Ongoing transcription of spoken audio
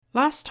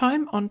Last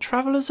time on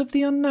Travellers of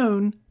the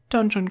Unknown,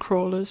 Dungeon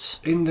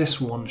Crawlers. In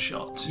this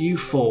one-shot, you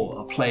four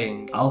are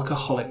playing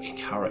alcoholic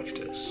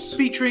characters.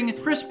 Featuring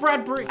Chris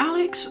Bradbury,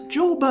 Alex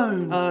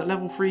Jawbone,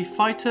 level 3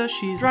 fighter,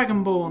 she's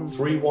Dragonborn.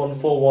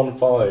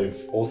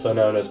 31415, also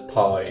known as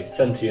Pi,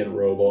 sentient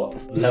robot,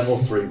 level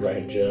 3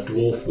 ranger.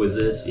 Dwarf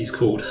wizard, he's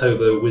called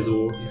Hobo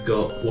Wizzle, he's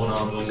got one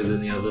arm longer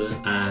than the other,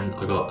 and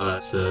I got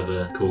a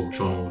server called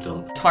Tronal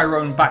Dump.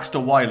 Tyrone Baxter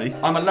Wiley,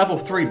 I'm a level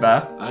 3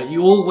 bear.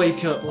 You all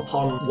wake up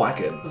upon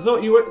wagon. I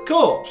thought you were a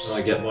corpse.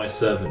 And I get my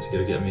servant to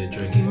go get me a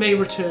drink. You may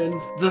return.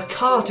 The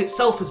cart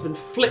itself has been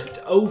flipped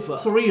over.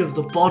 3 of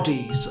the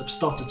bodies have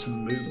started to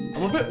move.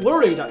 I'm a bit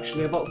worried,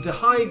 actually, about the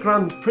High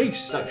Grand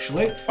Priest,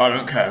 actually. I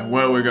don't care,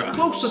 where are we going?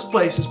 Closest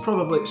place is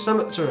probably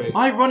cemetery.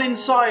 I run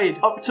inside,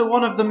 up to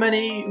one of the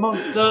many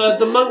monks.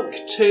 The monk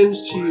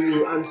turns to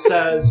you and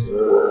says,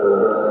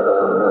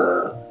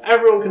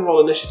 everyone can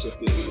roll initiative,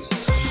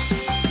 please.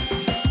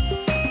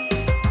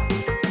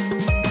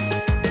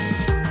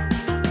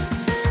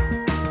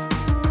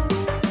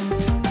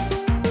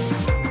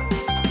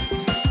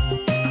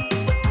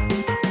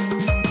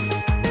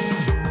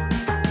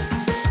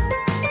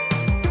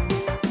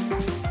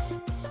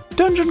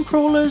 Dungeon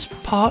Crawlers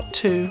Part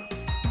 2.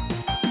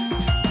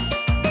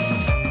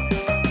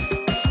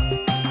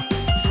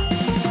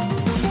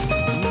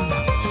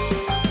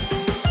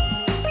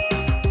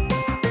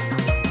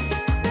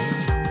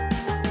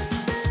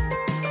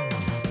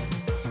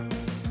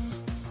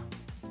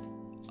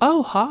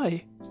 Oh,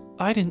 hi.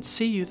 I didn't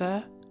see you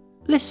there.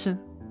 Listen,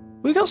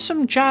 we got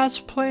some jazz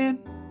playing.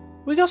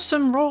 We got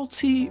some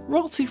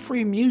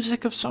royalty-free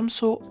music of some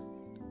sort.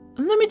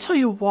 And let me tell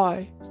you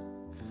why.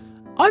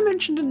 I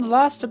mentioned in the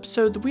last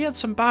episode that we had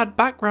some bad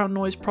background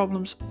noise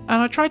problems,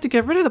 and I tried to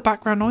get rid of the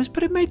background noise,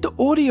 but it made the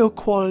audio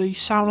quality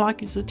sound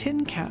like it's a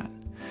tin can.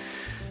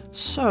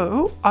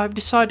 So, I've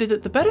decided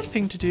that the better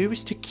thing to do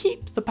is to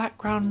keep the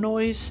background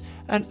noise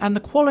and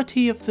the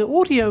quality of the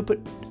audio, but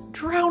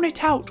drown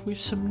it out with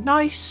some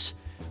nice,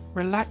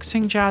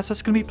 relaxing jazz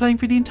that's going to be playing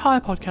through the entire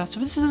podcast. So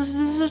this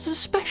is a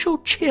special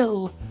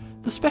chill,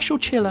 the special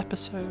chill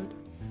episode.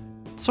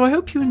 So I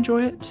hope you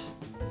enjoy it.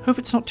 Hope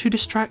it's not too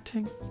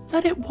distracting.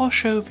 Let it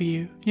wash over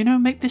you,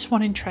 make this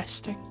one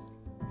interesting.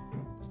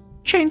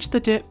 Change the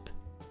dip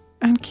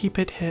and keep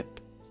it hip.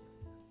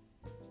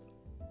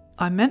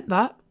 I meant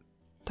that.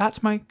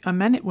 I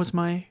meant it was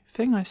my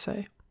thing, I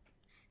say.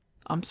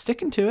 I'm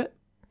sticking to it.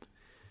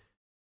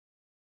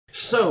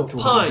 So,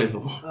 Pi,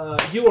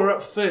 you are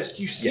up first.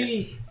 You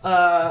see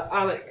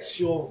Alex,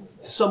 your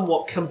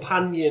somewhat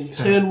companion,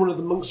 turn one of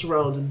the monks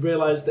around and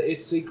realise that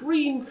it's a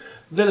green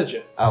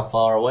villager. How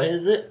far away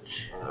is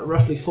it?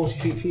 Roughly 40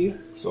 feet for you.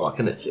 So I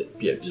can hit it.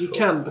 Beautiful. You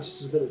can, but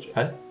it's a villager.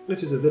 Hey?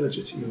 It is a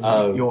villager to you.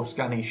 Oh. Your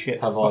scanny shit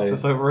Have fucked I-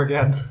 us over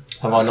again.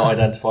 Have I not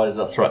identified as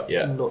a threat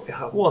yet? No, it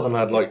hasn't. Well, then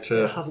I'd like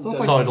to hasn't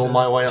done. sidle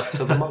my way up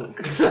to the monk.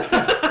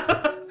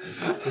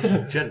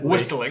 Gently.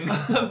 Whistling.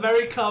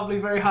 Very calmly,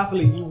 very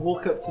happily, you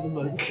walk up to the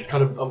monk.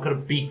 I'm kind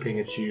of beeping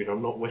a tune.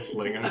 I'm not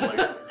whistling. I'm like...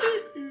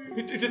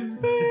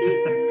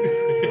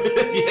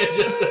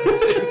 just a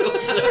single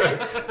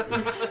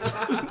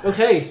stroke.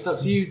 Okay,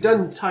 that's you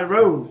done,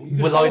 Tyrone. You can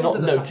Will I hold not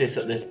an attack. notice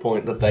at this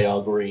point that they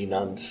are green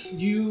and...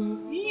 You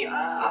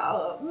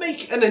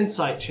make an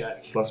insight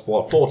check. Plus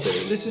what,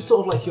 14? This is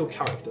sort of like your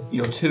character.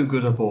 You're too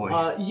good a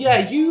boy.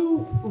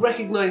 You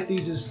recognise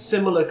these as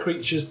similar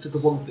creatures to the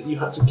ones that you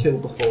had to kill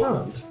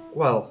beforehand.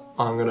 Well,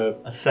 I'm going to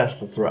assess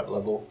the threat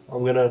level.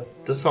 I'm going to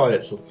decide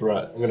it's a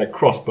threat. I'm going to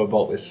crossbow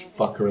bolt this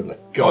fucker in the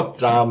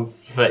goddamn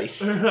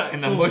face. Right, In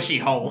the cool. mushy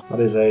hole.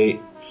 That is a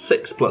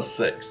 6 plus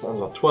 6.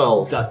 That's a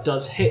 12. That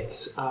does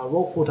hit.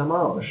 Roll for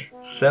damage.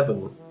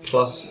 7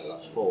 plus...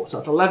 That's 4. So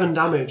that's 11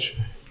 damage.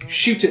 You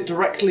shoot it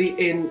directly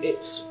in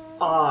its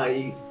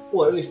eye,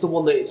 or at least the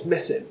one that it's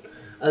missing,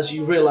 as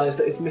you realise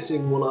that it's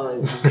missing one eye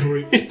and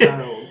drooped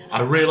down.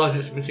 I realise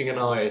it's missing an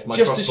eye. My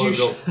Just as crossbow you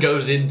bolt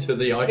goes into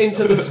the eye.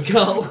 Into the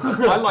skull.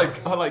 I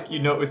like you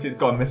notice it's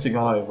got a missing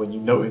eye when you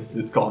notice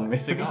it's got a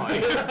missing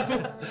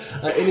eye.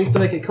 It needs to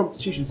make a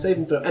constitution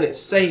saving throw, and it's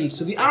saved.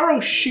 So the arrow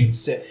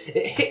shoots it,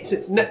 it hits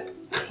its neck,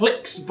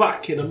 clicks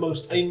back in a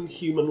most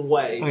inhuman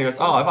way. And he goes,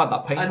 I've had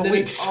that pain And for then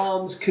weeks. its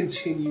arms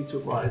continue to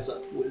rise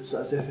upwards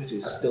as if it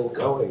is still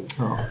going.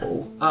 Oh,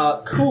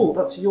 balls. Cool,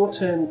 that's your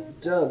turn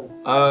done.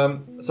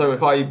 So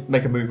if I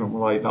make a movement,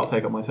 that'll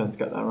take up my turn to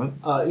get there,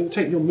 right? You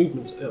take your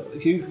movement.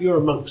 You're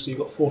a monk, so you've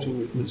got 14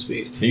 movement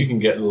speed. So you can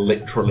get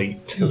literally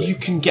to You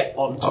it. can get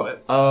onto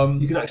it.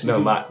 You can actually No,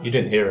 do Matt, you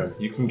didn't hear him.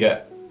 You can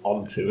get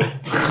onto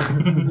it.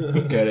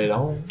 Let's get it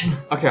on.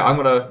 Okay, I'm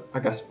gonna, I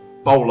guess,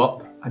 bowl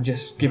up and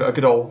just give it a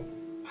good old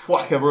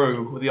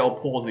whackaroo with the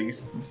old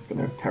pawsies. This is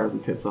gonna terribly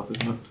tits up,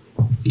 isn't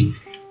it?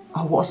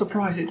 Oh, what a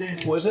surprise it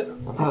did. What is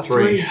it? That's a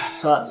 3.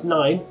 So that's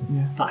 9.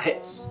 Yeah. That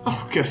hits.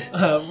 Oh, good.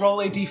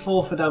 Roll a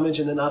d4 for damage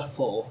and then add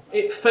 4.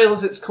 It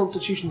fails its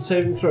constitution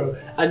saving throw,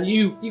 and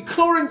you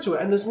claw into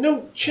it, and there's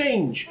no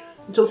change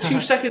until 2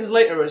 seconds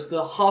later as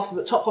the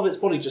top of its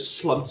body just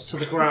slumps to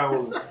the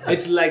ground,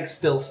 its legs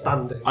still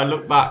standing. I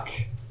look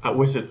back at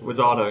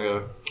Wizardo and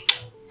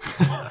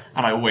go,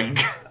 and I wink.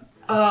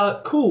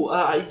 Cool.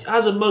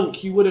 As a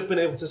monk, you would have been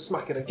able to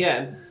smack it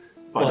again,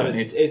 But I but don't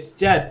it's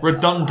dead.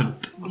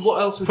 Redundant.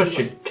 What else would you like?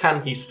 Question: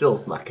 can he still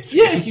smack it?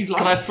 Yeah, if you'd like.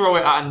 Can I throw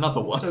it at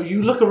another one? So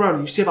you look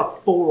around, you see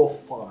about 4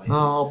 or 5.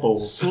 Oh,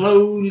 balls.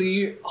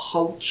 Slowly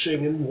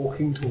hunching and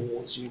walking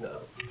towards you now.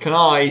 Can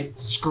I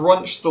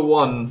scrunch the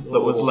one that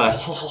was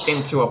left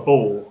into a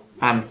ball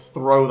and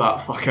throw that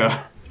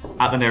fucker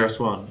at the nearest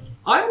one?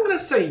 I'm gonna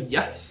say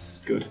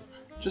yes. Good.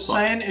 Just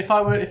saying, if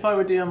I were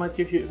DM, I'd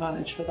give you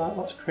advantage for that.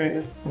 That's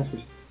creative. That's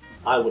good.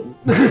 I wouldn't.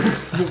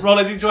 Roll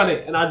a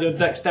d20 and add your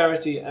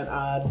dexterity and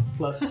add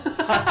plus.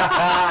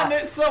 And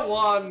it's a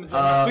 1!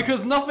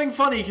 Because nothing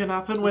funny can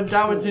happen when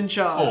Doward's in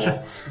charge.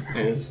 4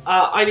 is.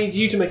 I need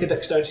you to make a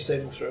dexterity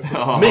saving throw.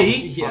 Oh,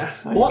 Me? fuck's Yeah.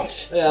 sake.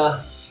 What?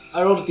 Yeah.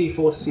 I rolled a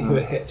d4 to see who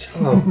it hit.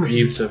 Oh,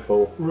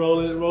 beautiful.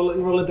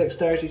 Roll a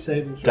dexterity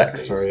saving throw.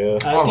 Dexter, please.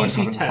 yeah. Oh, DC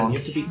having 10. fun. You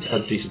have to beat A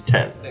 10. decent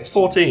 10. Next.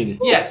 14.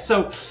 Yeah,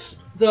 so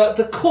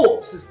the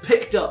corpse is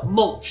picked up,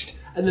 mulched,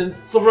 and then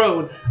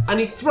thrown, and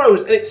he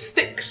throws, and it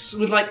sticks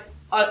with like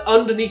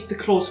underneath the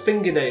claw's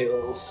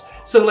fingernails.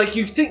 So like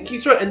you think you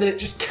throw it, and then it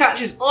just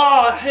catches.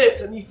 It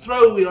hit, and you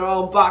throw your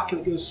arm back,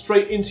 and it goes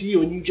straight into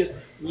you, and you just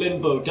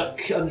limbo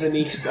duck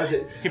underneath as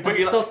it. But as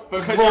you it starts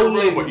because you're a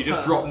rolling robot, you just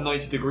past. drop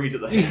 90 degrees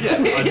at the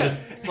head. Yeah, I yeah.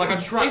 just like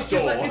a trap It's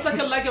just door. like, it's like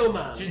a Lego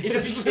man.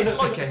 It's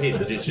like a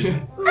hinge. It's just.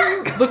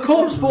 The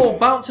corpse ball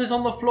bounces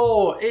on the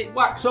floor. It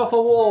whacks off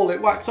a wall. It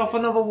whacks off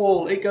another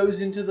wall. It goes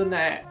into the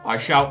net. I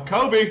shout,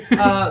 Kobe!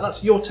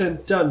 That's your turn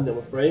done, I'm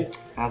afraid.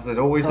 As it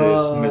always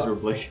is,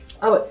 miserably.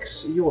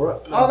 Alex, you're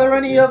up. Are there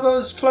any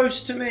others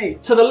close to me?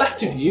 To the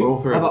left of you, All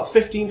three of about us.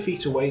 15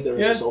 feet away, there is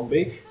Yeah. a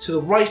zombie. To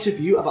the right of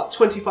you, about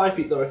 25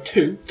 feet, there are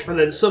 2. And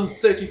then some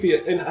 30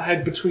 feet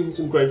ahead between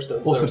some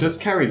gravestones. Also, there is- does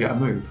Kerry get a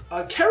move?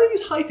 Kerry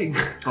is hiding.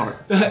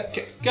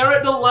 Alright.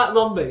 Garrett don't like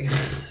zombie.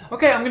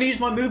 Okay, I'm going to use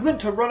my movement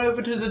to run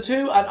over to the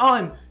 2, and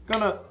I'm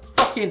going to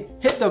fucking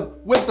hit them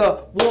with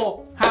the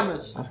war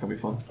hammers. That's gonna be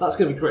fun. That's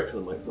going to be great for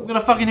the I'm microphone. going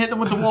to fucking hit them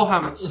with the war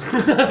hammers.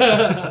 Have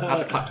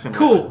the claps in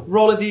Cool.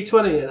 Roll a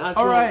d20 and add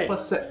your Alright.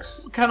 plus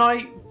 6. Can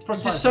I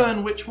Plus 5.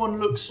 discern which one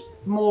looks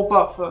more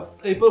buffer?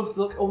 They both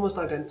look almost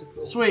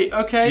identical. Sweet,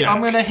 okay,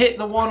 I'm Jacked. going to hit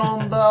the one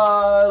on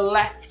the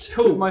left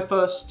Cool. with my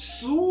first.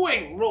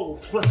 Swing! Roll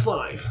plus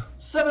 5.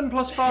 7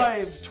 plus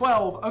 5,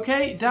 12.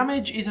 Okay,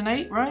 damage is an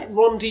 8, right?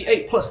 Roll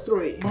d8 plus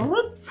 3.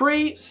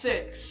 3.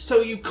 6.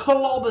 So you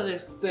clobber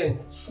this thing,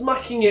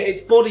 smacking it,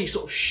 its body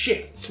sort of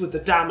shifts with the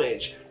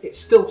damage. It's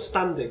still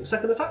standing.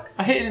 Second attack?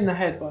 I hit it in the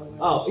head, by the way.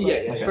 Oh, Just yeah,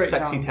 yeah. Like a Straight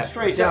sexy down. Tetris.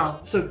 Straight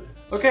down. So,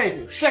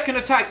 Okay, second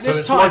attack So this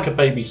it's time. like a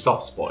baby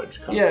soft sponge.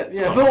 Kind of.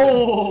 Yeah, yeah.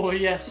 Oh,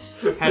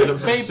 yes. Head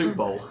looks like a Baby- soup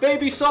bowl.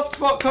 Baby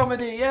softbot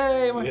comedy,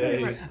 yay, my Yay.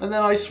 favourite. And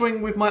then I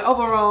swing with my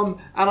other arm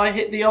and I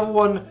hit the other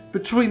one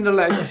between the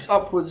legs,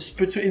 upwards,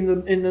 between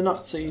in the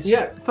nutsies.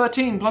 Yeah.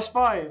 13 plus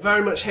 5.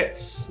 very much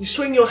hits. You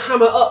swing your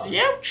hammer up.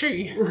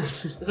 Ouchie.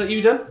 Is that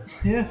you done?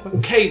 Yeah.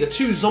 Okay, the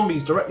 2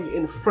 zombies directly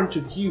in front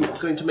of you are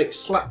going to make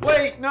slap.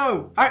 Wait,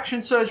 no.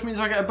 Action surge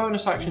means I get a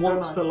bonus action,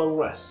 Once don't per I? long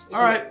rest.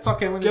 Alright,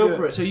 fuck it, I'm gonna Go do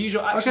for it. So use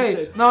your action Okay,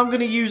 save. now I'm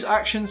gonna use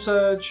action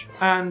surge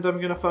and I'm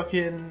gonna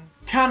fucking.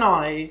 Can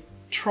I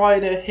try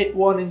to hit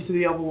one into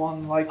the other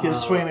one like a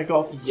swinging a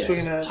golf,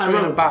 swinging a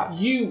Tyrone, bat?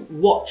 you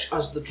watch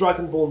as the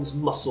Dragonborn's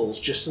muscles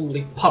just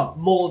suddenly pump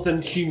more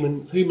than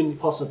humanly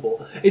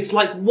possible. It's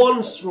like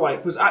one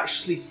strike was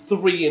actually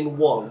 3 in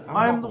 1.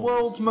 I am the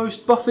world's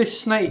most buffest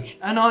snake,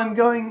 and I'm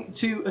going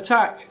to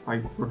attack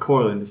I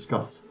recoil in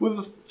disgust. with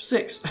a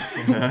 6.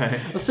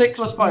 A 6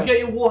 plus You 5. get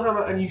your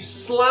warhammer and you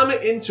slam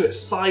it into it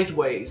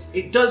sideways.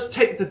 It does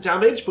take the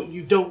damage, but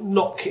you don't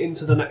knock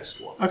into the next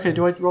one. Okay,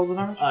 do I roll the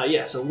damage?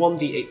 Yeah, so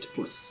 1d8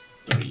 plus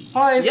 3.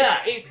 5. Yeah,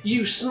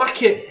 you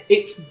smack it,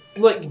 its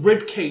like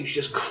rib cage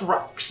just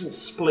cracks and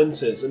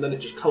splinters, and then it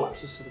just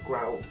collapses to the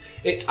ground.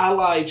 Its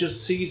ally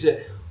just sees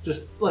it,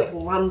 just like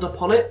land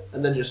upon it,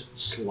 and then just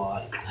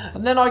slide.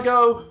 And then I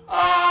go,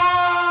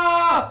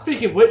 ah!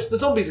 Speaking of which, the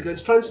zombies are going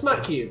to try and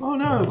smack you. Oh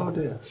no. Oh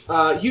dear.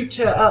 You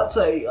tear out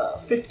a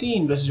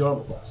 15 versus your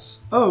armor class.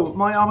 Oh,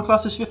 my armor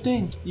class is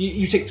 15.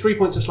 You take 3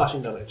 points of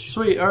slashing damage.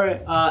 Sweet,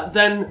 alright.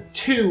 Then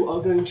 2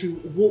 are going to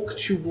walk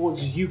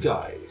towards you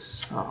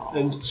guys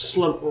and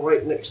slump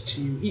right next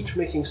to you, each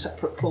making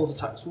separate claws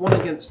attacks. One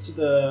against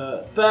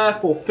the bear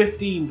for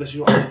 15 versus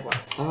your armor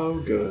class. Oh,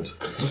 good.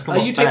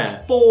 You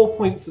take 4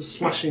 points of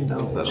slashing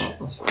damage.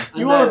 That's fine. And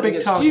You are a then big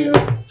against target. You,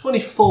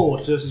 24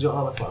 versus your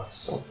armor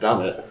class.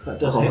 Damn it. That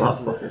does Oh, hit,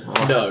 that's doesn't it?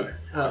 fucking hard.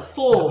 No.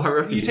 4. I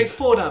refuse. You take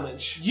 4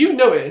 damage. You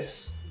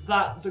notice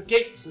that the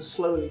gates are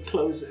slowly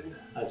closing.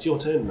 It's your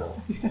turn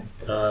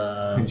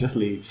now. He just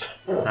leaves.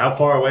 So how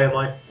far away am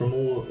I from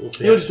all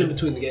the You're just in action?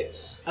 between the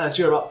gates. So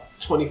you're about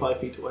 25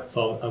 feet away.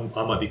 So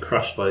I might be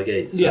crushed by the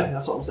gates. Yeah,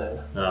 that's what I'm saying.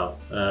 No.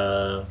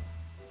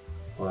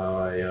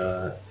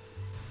 Well,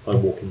 I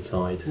walk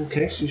inside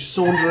Okay, so you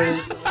saunter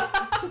in.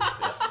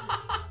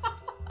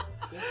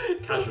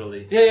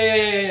 casually. Yeah.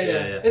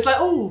 Yeah. It's like,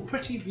 oh,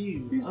 pretty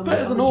view. He's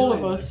better than all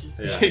of us.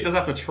 Yeah. He does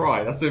have to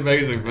try. That's the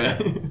amazing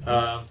bit.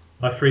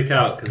 I freak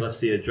out because I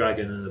see a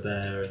dragon and a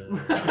bear.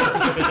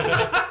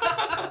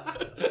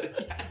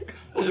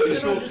 And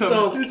Just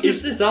ask,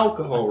 is this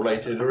alcohol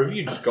related, or have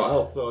you just got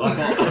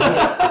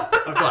outside?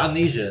 I've got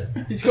amnesia.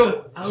 He's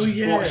got. Oh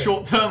yeah. What,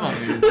 short-term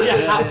amnesia?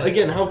 Yeah.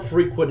 Again, how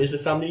frequent is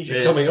this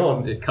amnesia coming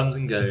on? It comes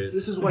and goes.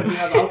 This is when you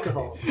have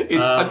alcohol.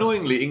 It's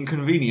annoyingly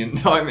inconvenient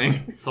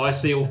timing. So I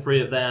see all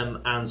three of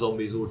them and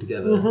zombies all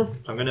together. So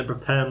I'm going to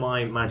prepare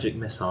my magic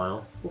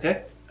missile.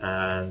 Okay.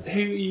 And.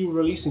 Who are you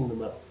releasing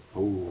them at?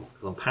 Ooh,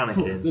 because I'm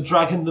panicking. The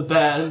dragon, the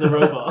bear, and the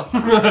robot.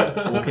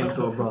 Walk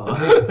into a bar.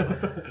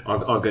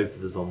 I'll go for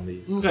the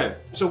zombies. Okay,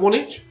 so one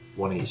each.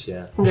 One each,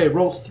 yeah. Okay,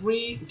 roll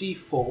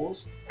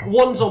 3d4s.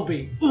 One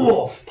zombie,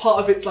 part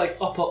of its like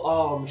upper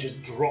arm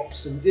just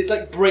drops and it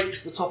like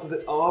breaks the top of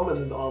its arm and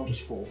then the arm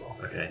just falls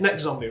off. Okay.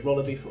 Next zombie, roll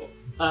a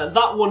d4.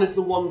 That one is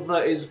the one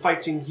that is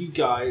fighting you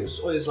guys,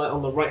 or is like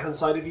on the right hand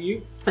side of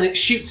you, and it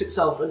shoots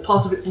itself and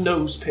part of its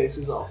nose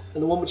pierces off.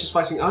 And the one which is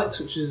fighting Alex,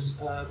 which has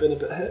been a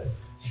bit hurt,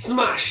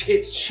 smash!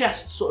 Its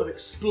chest sort of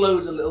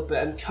explodes a little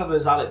bit and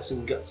covers Alex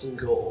in guts and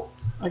gore.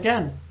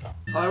 Again.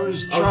 I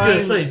was going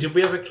to say, did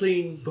we ever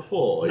clean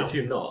before? No. Is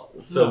you not?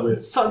 So No, we're...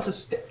 it's starting to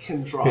stick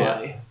and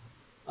dry.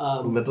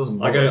 that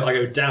doesn't I matter.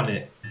 go, damn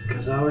it.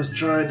 Because I was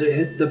trying to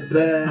hit the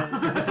bear.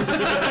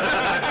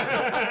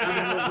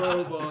 I'm a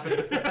robot.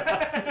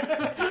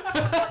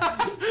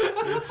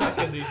 You're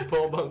attacking these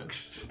poor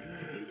monks.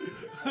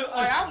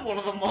 I am one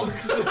of the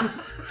monks.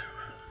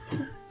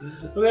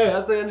 Okay,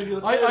 that's the end of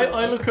your turn.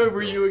 I look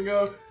over at you and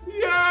go,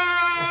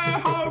 yeah,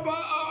 hobo!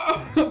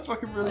 I'm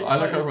fucking really I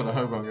excited. look over at the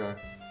hobo and go,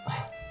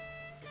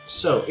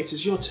 So, it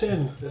is your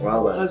turn.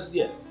 Well then.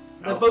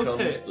 They're both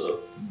hit. the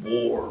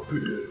war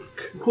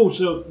pick. Cool,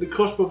 so the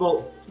crossbow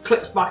bolt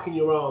clicks back in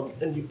your arm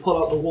and you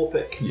pull out the war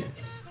pick.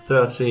 Yes.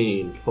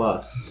 13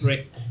 plus.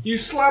 Great. You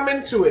slam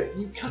into it,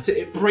 you cut it,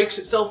 it breaks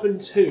itself in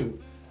two,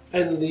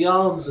 and the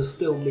arms are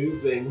still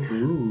moving.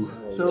 Ooh.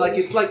 So like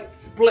it's like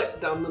split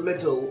down the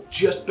middle,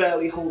 just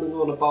barely holding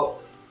on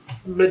about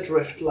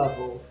midriff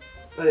level,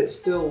 and it's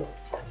still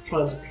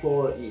trying to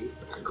claw at you.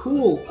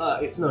 Cool.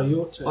 It's now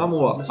your turn. I'm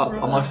what?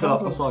 Mr. Am I still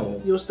up beside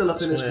him? You're still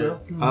up in his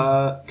grill.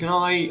 Can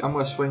I? I'm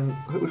going to swing.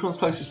 Which one's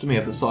closest to me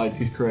of the sides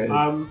he's created?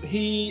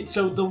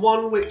 So the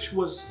one which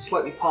was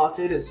slightly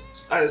parted is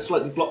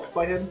slightly blocked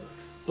by him,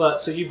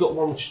 but so you've got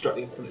one which is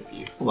directly in front of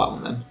you. Well, that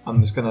one then.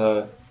 I'm just going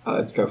to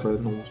go for a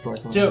normal strike.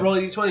 So roll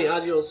a d20,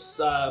 add yours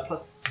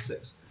plus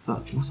 6.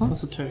 What's that?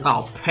 That's a 2.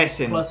 Oh,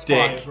 pissing Plus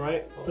dick. 5,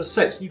 right? Plus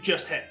 6, you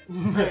just hit.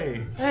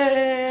 Hey.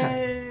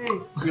 Hey!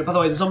 Yeah, by the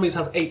way, the zombies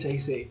have 8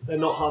 AC. They're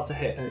not hard to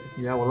hit.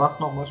 Yeah, well, that's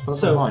not much better than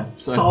So, mine.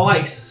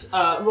 slice.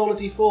 Roll a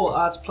d4,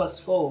 add plus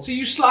 4. So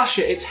you slash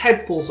it, its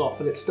head falls off,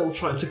 and it's still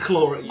trying to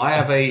claw at you. I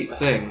have a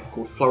thing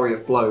called Flurry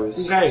of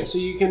Blows. Okay, so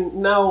you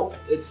can now.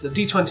 It's the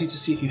d20 to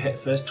see if you hit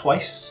first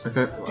twice.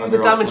 Okay. Do the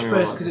damage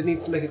first because it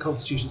needs to make a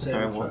Constitution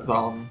saving Okay, what's throw. that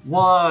on?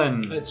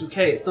 1. It's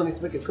okay. It still needs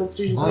to make its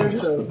Constitution I'm saving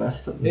just the throw.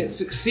 best at It this.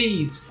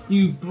 succeeds.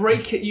 You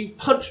break it. You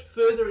punch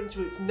further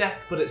into its neck,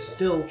 but it's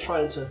still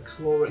trying to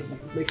claw at you.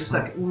 Make a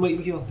second.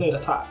 Make your third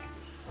attack.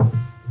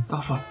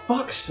 Oh, for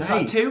fuck's Is that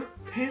sake. 2?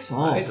 Piss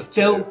off. It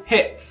still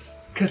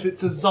hits because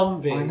it's a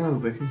zombie. I know,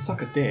 but it can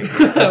suck a dick.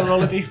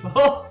 Roll a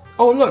d4.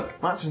 Oh, look.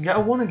 Matt's going to get a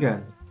 1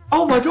 again.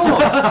 Oh my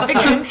god! It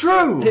came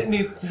true! It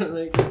needs to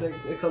make a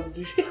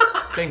Constitution.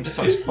 This game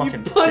sucks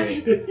fucking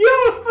Punch. dick.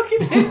 You're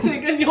fucking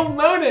hitting and you're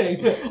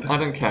moaning. I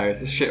don't care,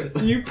 it's a shit.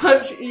 You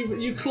punch even,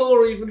 you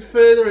claw even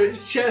further at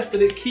its chest,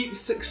 and it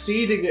keeps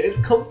succeeding at its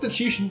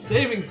Constitution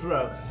saving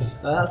throw.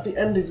 That's the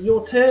end of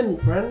your turn,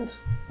 friend.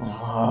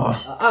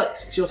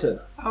 Alex, it's your turn.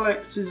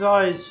 Alex's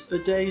eyes are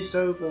dazed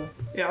over.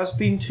 It has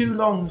been too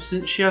long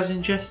since she has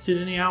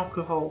ingested any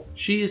alcohol.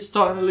 She is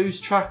starting to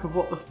lose track of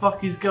what the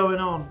fuck is going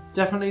on.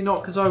 Definitely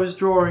not because I was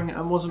drawing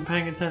and wasn't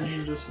paying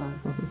attention just now.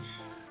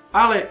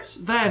 Alex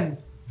then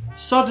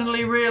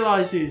suddenly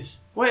realises,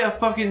 wait a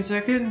fucking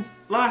second.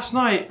 Last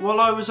night, while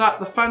I was at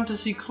the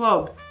fantasy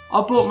club,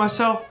 I bought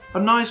myself a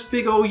nice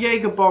big old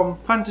Jaeger bomb,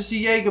 fantasy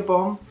Jaeger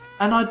bomb,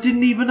 and I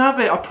didn't even have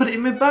it. I put it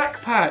in my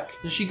backpack.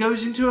 And she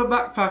goes into her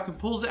backpack and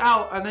pulls it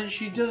out, and then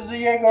she does the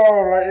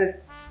Jaeger like this.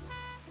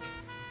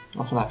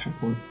 That's an action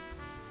point.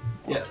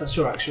 Yes, that's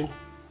your action.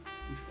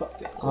 You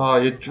fucked it. Oh,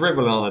 you're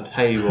dribbling on the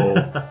table.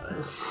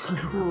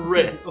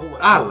 Crit. Oh my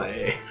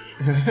Alex.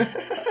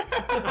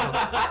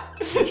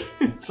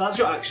 So that's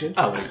your action.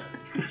 Alex.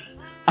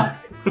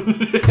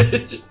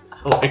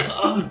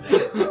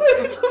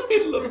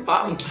 Look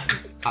back.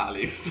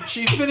 Alice.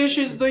 She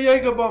finishes the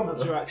Jaeger bomb.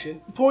 That's your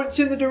action. Points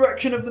in the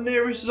direction of the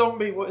nearest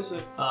zombie. What is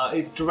it?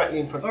 It's directly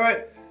in front of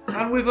Alright.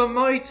 And with a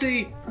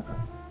mighty...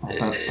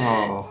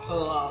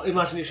 Oh. you.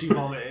 Imagine if she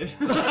vomited.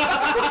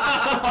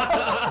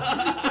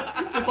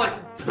 Just like.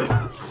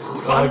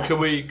 Can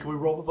we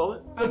roll the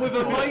vomit? And with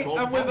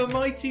a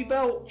mighty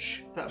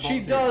belch, that she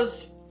Voltage?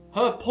 does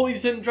her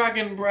poison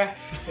dragon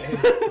breath.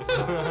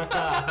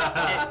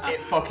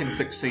 It fucking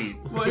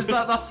succeeds. What is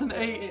that? That's an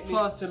 8 It needs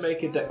plus. to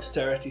make a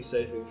dexterity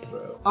saving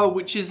throw. Oh,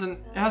 which isn't...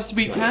 It has to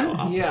be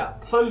 10? Yeah,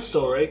 fun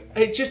story.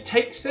 It just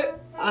takes it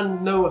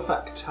and no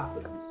effect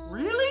happens.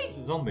 Really? It's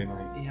a zombie,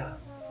 mate. Yeah.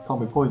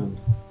 Can't be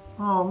poisoned.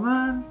 Oh,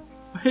 man.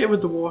 I hit it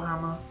with the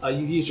warhammer.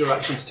 You've used your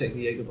action to take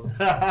the Jaeger bomb.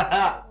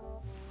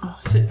 Oh,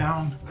 sit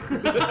down.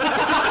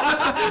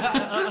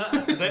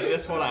 Sit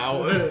this one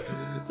out.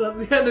 So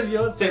that's the end of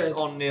your Sit turn.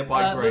 on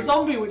nearby The grave.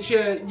 zombie which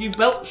you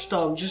belched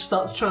on just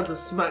starts trying to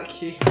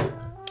smack you.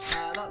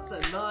 That's a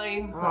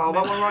 9. Oh,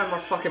 that went right in my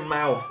fucking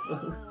mouth.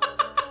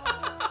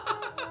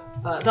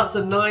 That's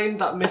a 9,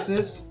 that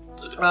misses.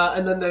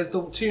 And then there's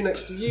the 2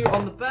 next to you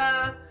on the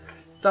bear.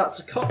 That's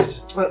a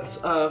cocked. That's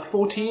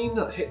 14,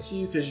 that hits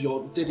you because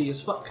you're diddy as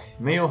fuck.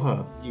 Me or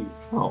her? You.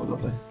 Oh,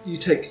 lovely. You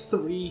take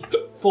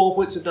 4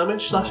 points of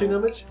damage, slashing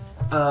damage.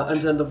 And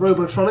then the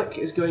Robotronic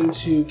is going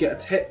to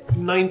get a hit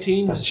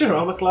 19, that's your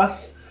armor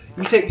class.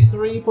 You take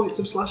 3 points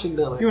of slashing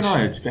damage. You and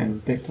I are just getting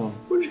dicked on.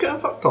 We're just getting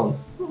fucked on.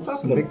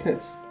 Some big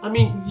tits. I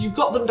mean, you've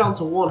got them down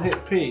to 1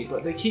 HP,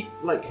 but they keep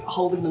like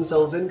holding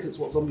themselves in because it's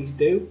what zombies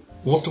do.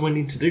 What do we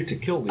need to do to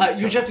kill these?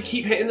 You just have to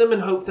keep hitting them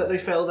and hope that they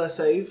fail their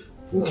save.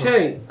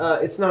 Okay,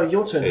 it's now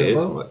your turn, It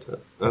is Hobo. my turn.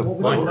 What would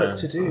my you like turn.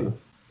 to do?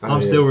 So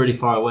I'm still really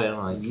far away,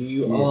 aren't I?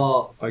 You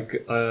are.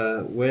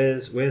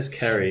 Where's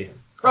Kerry?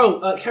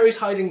 Oh, Kerry's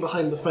hiding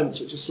behind the fence,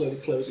 which is slowly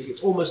closing.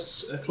 It's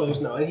almost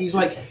closed now, and he's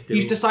like,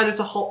 he's decided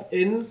to hop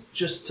in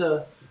just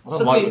to. I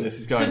don't like where this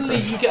is going, Suddenly,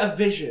 Chris. you get a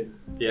vision.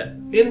 Yeah.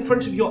 In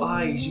front of your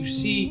eyes, you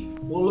see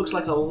what looks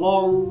like a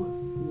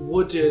long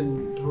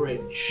wooden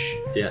bridge.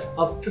 Yeah.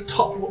 Up the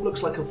top, what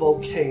looks like a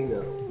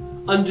volcano.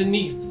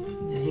 Underneath,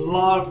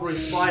 lava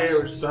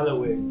fire is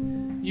bellowing.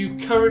 You,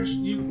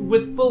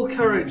 with full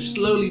courage,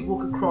 slowly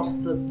walk across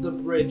the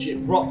bridge. It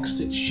rocks,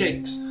 it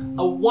shakes.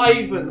 A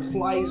wyvern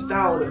flies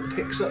down and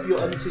picks up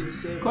your unseen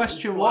servant.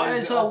 Question, and what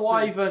flies is it a off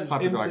wyvern?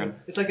 Type of dragon.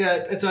 It's like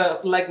a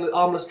legless,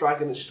 armless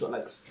dragon that's just got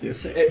legs.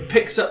 Yes. It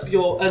picks up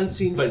your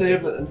unseen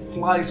servant and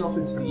flies off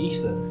into the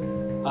ether.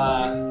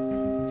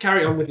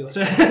 Carry on with your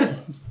turn.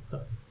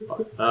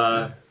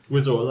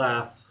 Wizard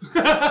laughs.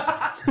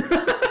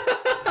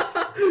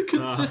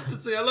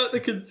 Consistency, I like the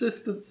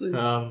consistency.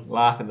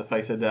 Laugh in the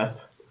face of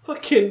death.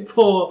 Fucking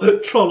poor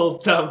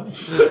Trollop Dam.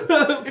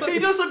 If he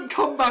doesn't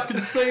come back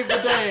and save the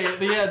day at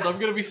the end, I'm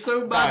going to be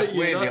so mad at you.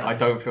 Weirdly, That- I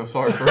don't feel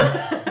sorry for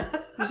him.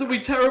 This will be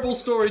terrible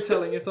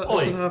storytelling if that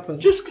doesn't happen.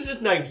 Just because his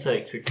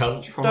namesake's a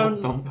cunt from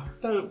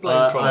Don't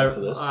blame Trump Trollop.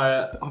 for this.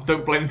 I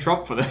don't blame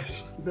Trump for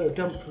this. No,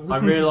 dump. I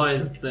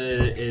realised there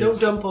Don't is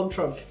dump on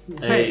Trump.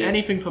 Hey,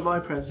 anything for my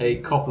present.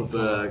 a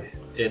Copperberg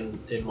in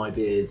my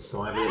beard,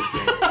 so I have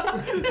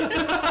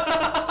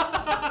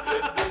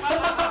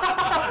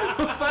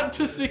A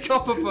fantasy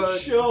Copperberg.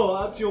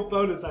 Sure, that's your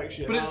bonus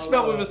action. But it's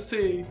spelled with a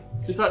C.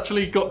 It's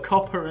actually got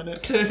copper in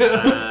it.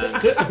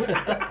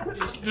 a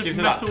It's just Gives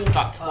it metal.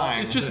 that twang.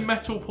 It's just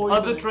metal Other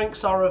poison.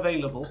 drinks are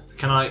available.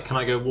 Can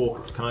I go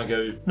walk? Can I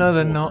go? No,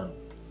 they're towards not.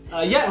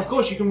 them? Yeah, of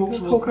course you can walk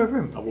towards. Talk over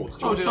him. I walked Oh,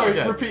 towards sorry,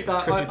 again. repeat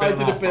that. Chris, you've I been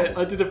did an a bit.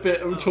 I did a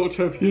bit and talked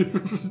over you.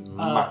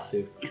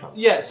 massive cunt.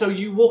 Yeah, so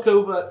you walk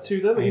over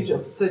to them. You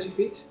get 30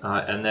 feet.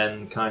 and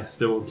then can I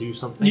still do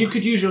something? You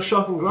could use your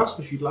sharpened grasp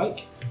if you'd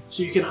like.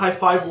 So you can high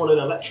five one and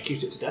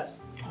electrocute it to death.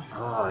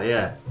 Ah,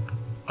 yeah.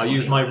 I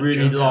use my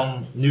really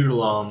long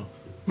noodle arm,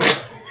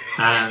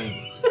 and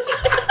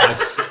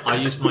I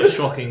use my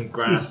shocking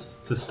grasp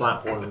to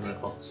slap one of them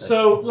across the face.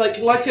 So,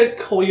 like a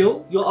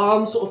coil, your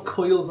arm sort of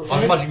coils I was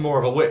around. imagining more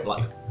of a whip,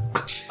 like.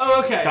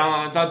 Oh, okay.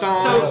 Dun, dun,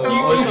 dun, So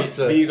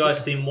dun. Have you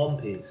guys seen One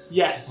Piece?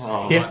 Yes.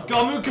 Oh, Yeah.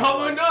 Gomu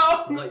Gomu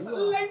no! Like-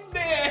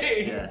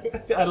 Lende!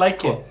 Yeah. I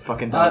like it.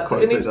 Fucking So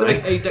it needs to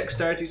make a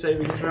dexterity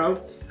saving throw.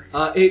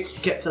 It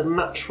gets a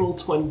natural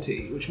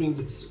 20, which means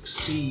it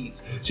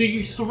succeeds. So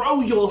you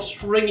throw your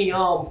stringy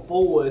arm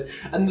forward,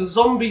 and the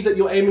zombie that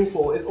you're aiming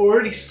for is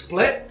already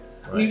split.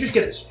 And you just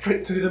get it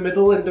straight through the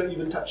middle and don't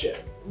even touch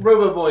it.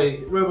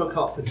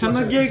 Robocop. it's Can the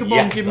your turn. Jaeger bomb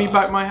Yes, give me Dad.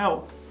 back my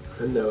health?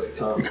 No, it You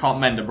can't. can't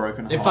mend a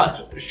broken In heart.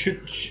 fact,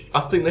 I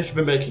think they should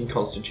be making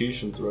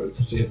constitution throws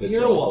to see if it's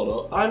You know got or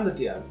what? not. I'm the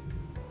DM.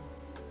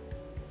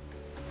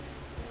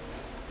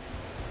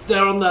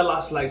 They're on their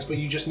last legs, but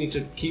you just need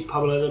to keep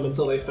pummeling them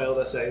until they fail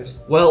their saves.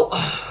 Well,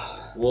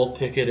 war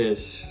pick it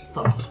is.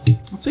 Thump.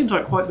 It seems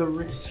like quite the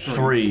risk.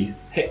 3.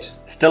 Hit.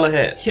 Still a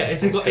hit. Yeah,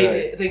 they got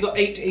Okay. 8. They got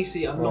 8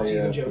 AC. I'm not Oh, yeah,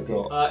 even I joking.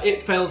 forgot. It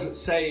fails its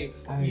save.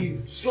 You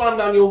slam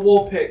down your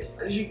war pick.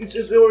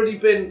 It's already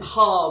been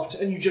halved,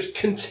 and you just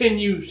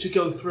continue to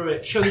go through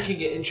it,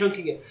 chunking it and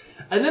chunking it,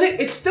 and then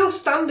it's still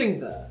standing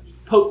there.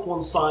 Poke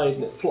one side,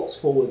 and it flops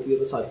forward. The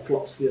other side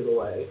flops the other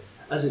way,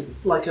 as it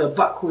like a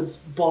backwards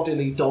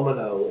bodily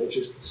domino. It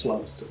just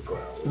slumps to the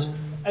ground.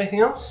 Anything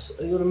else?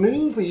 Are you gonna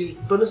move? Are you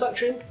bonus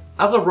action?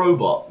 As a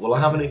robot, will I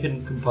have any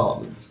hidden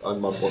compartments on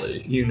my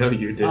body? You know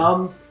you do.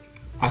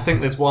 I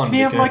think there's one. Can you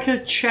you have like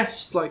a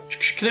chest, like,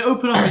 can it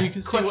open up and you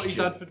can see what he's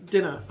had for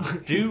dinner?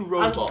 Do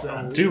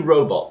Answer.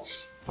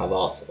 robots have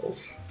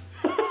arseholes?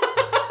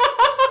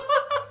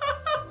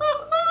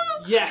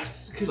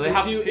 Yes, because They they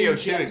have do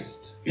CO2.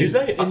 ingest. Do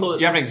they? I thought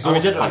you have an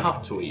exhaust they don't pipe.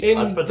 have to eat. In,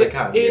 I suppose the- they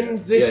can.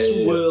 in this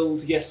Yeah.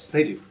 world, yes,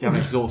 they do. You have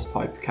an exhaust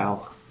pipe,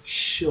 Cal.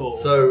 Sure.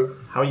 So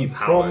How are you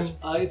powered?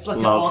 It's like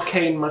Love. an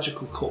arcane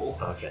magical core.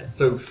 Okay.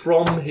 So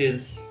from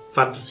his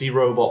fantasy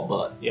robot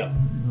butt, Yep.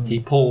 he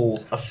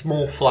pulls a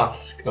small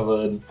flask of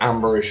an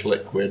amberish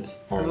liquid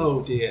and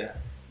Oh dear.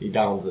 he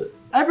downs it.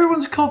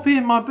 Everyone's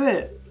copying my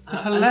bit. It's a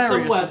And hilarious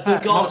somewhere the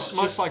effect. gods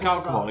Much just like comes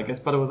alcohol, out. it gets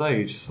better with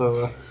age.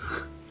 So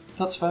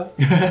That's fair.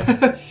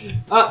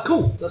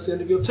 Cool. That's the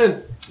end of your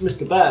turn,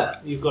 Mr. Bear.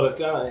 You've got a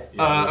guy.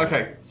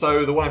 okay.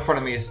 So the one in front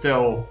of me is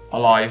still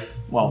alive.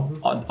 Well,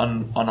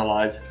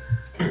 unalive.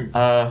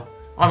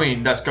 I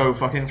mean, let's go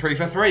fucking 3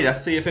 for 3.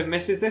 Let's see if it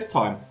misses this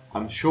time.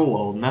 I'm sure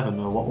I'll never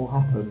know what will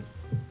happen.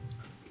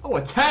 Oh,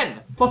 a 10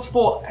 plus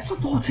 4. That's a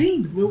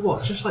 14. You know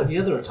what? Just like the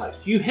other attacks,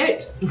 you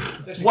hit.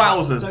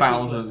 Wowzers,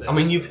 Bowsers. I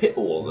mean, you've hit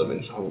all of them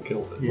and just haven't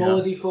killed it. Roll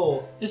a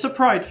d4. It's a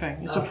pride thing.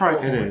 It's a pride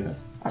thing. It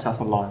is. Actually, that's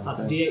a line.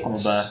 That's thing. D8. I'm a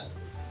bear.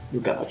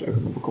 You'll get that joke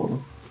in the corner.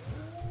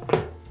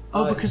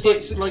 Oh, because it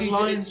like succeeds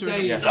lions its are.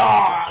 save.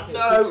 Yes. It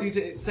succeeds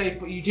its save,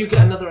 but you do get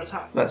another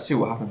attack. Let's see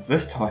what happens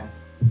this time.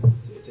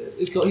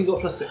 He's got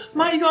 +6.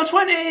 Matt, you got a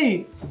 20!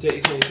 It's a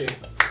dirty 22.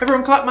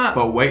 Everyone clap Matt.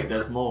 But wait,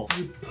 there's more.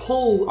 You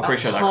pull I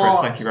appreciate that, apart,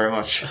 Chris. Thank you very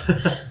much.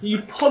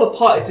 You pull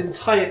apart its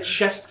entire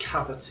chest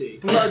cavity.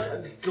 Blood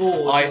and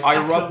gore. just I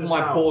rub echoes my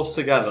out. paws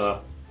together.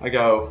 I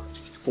go,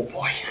 oh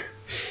boy.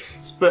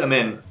 Split them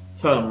in,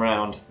 turn them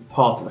round, and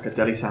part it like a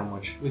deli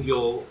sandwich. With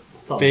your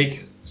thumbs. Big,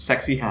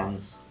 sexy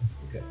hands.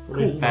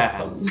 Cool. Bare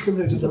hands.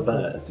 He's a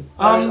bear. There's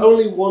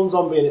only one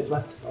zombie and it's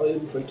left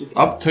imprinted.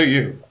 Up to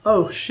you.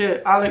 Oh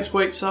shit, Alex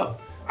wakes up.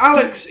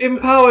 Alex,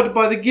 empowered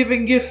by the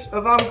giving gift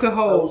of Oh,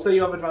 alcohol. so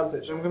you have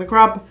advantage. I'm gonna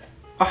grab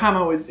a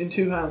hammer in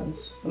 2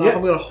 hands. And Yep.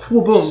 I'm gonna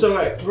boom. So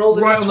right, roll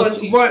the right on d20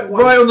 the twice.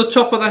 right on the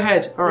top of the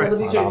head. Roll Alright.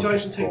 the d20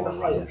 twice and take the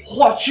right.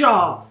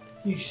 Whatcha!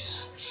 You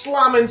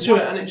slam into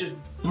it and it just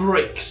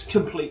breaks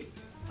completely.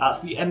 That's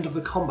the end of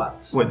the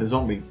combat. Wait, the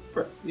zombie.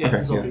 Yeah, Okay,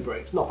 the zombie yeah.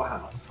 breaks, not the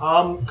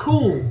hammer.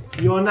 Cool.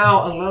 You are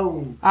now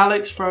alone.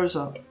 Alex froze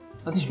up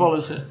and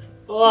swallows it.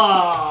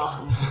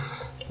 Ah.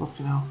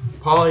 Fucking hell.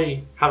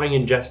 Pie, having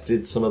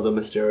ingested some of the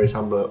mysterious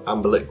amber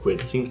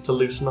liquid, seems to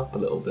loosen up a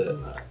little bit.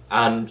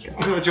 And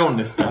It's a bit of a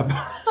jaundice stab.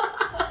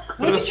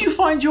 Where did you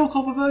find your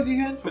Copperberg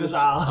again? With his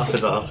up ass.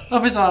 his ass.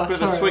 Up his ass, Bit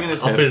of a sorry. swing in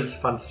his Up hip. his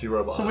fantasy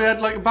robot. So we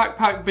had like a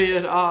backpack,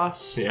 beard,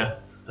 ass. Yeah.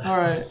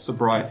 Alright.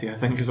 Sobriety, I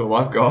think, is all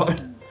I've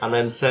got. And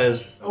then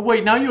says, Oh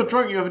wait, now you're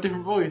drunk, you have a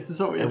different voice. Is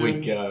that what here you're we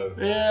doing? go.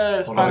 Yeah,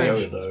 What are we Spanish.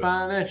 going with, though?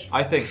 Spanish.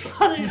 I think.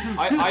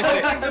 I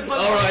think.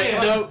 Alright,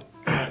 no.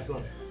 Alright, go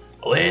on.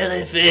 Well,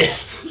 if it's...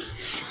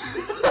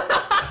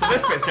 So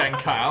this bit's getting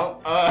cut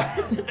out.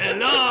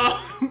 Hello!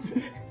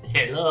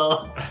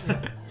 Hello!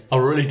 I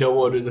really don't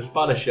want to do the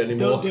Spanish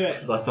anymore. Don't do it.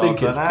 Because I Southern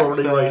think it's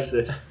probably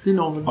accent. racist. You're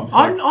Northern. I'm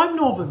sorry. I'm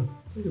Northern.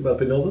 Think about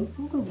being Northern?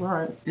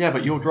 Alright. Yeah,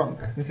 but you're drunk.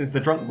 This is the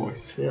drunk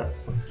voice. Yeah.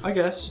 I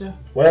guess, yeah.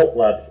 Well,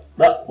 lads,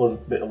 that was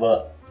a bit of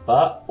a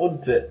fat,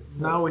 wasn't it?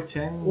 Now it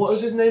ends. What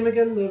was his name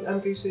again, the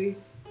NPC?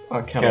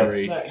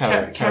 Kerry.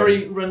 Kerry.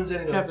 Kerry runs in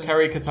and goes, Kevin.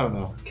 Kerry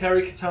Katona.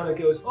 Kerry Katana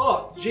goes,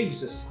 oh,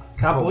 Jesus,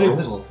 can't believe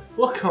this.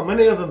 Look how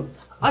many of them.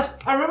 I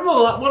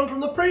remember that one from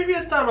the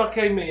previous time I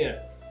came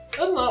here.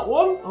 And that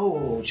one?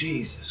 Oh,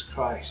 Jesus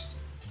Christ.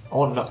 I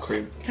want nut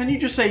cream. Can you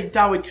just say,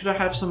 Dawid, could I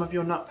have some of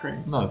your nut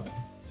cream? No.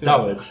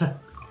 Dawid,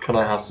 can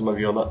I have some of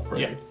your nut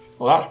cream? Yeah.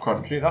 Well, that's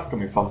crunchy. That's going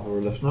to be fun for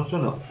the listeners,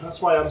 isn't it?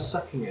 That's why I'm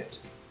sucking it.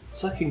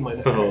 Sucking my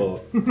nut.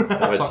 Oh,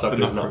 Dawid Suck sucked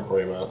the his nut nut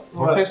cream out.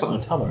 Well, it tastes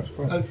like Nutella. It's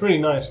great. It's really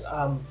nice.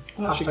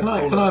 Actually, can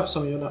I have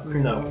some of your nut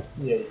cream? No. Dawid?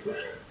 Yeah, you could.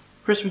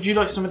 Chris, would you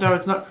like some of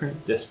Dawid's nut cream?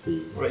 Yes,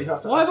 please. Right, you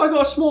have to. Why have I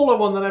got a smaller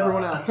one than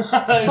everyone else?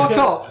 Fuck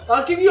off.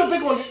 I'll give you a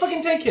big one. Just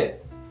fucking take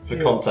it.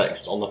 For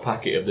context, on the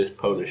packet of this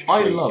Polish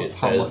I treat, love it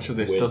how says much of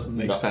this with doesn't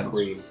make nut sense.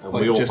 Cream, and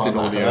Like, we all just find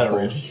in that audio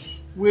hilarious.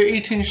 We're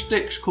eating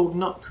sticks called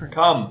nut cream.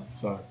 Come.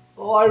 Sorry.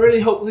 Oh, I really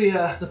hope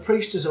the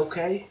priest is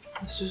okay.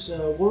 This is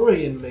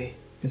worrying me.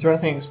 Is there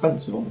anything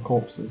expensive on the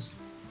corpses?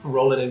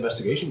 Roll an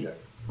investigation check.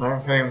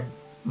 Okay,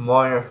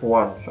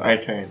 -1, so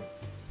 18.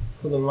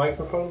 For the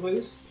microphone,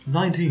 please.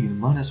 19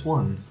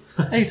 -1,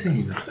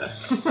 18.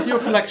 To your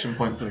collection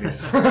point,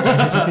 please.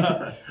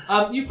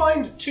 You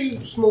find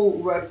 2 small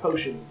red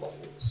potion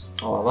bottles.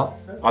 Oh,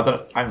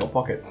 that. I ain't got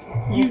pockets.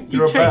 You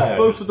You're a take bag.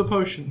 both of the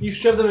potions. You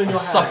shove them in I your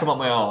suck hand. them up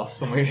my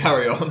arse and we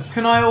carry on.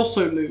 Can I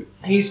also loot?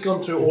 He's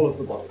gone through all of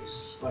the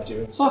bodies by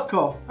doing so. Fuck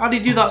off. How do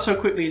you do that so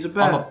quickly? He's a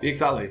bear.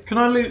 Exactly. Can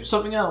I loot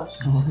something else?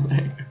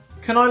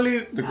 Can I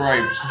loot... The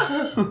graves.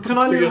 Can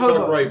I loot You start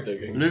hobo? grave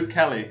digging. Luke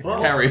Kelly.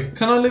 What? Kerry.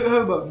 Can I loot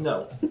hobo?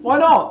 No, Why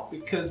not?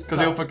 because Because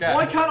he'll forget.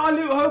 Why can't I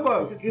loot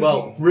hobo?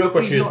 Well, real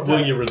question he's is, not will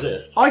dead. you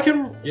resist? I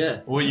can...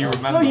 Yeah. Will you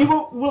remember? No, you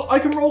won't... Well, I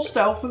can roll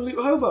stealth and loot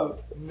hobo.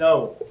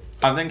 No.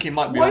 I think he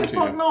might be Why on the to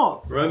fuck you.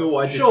 not? Remember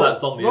what I did to Sure. that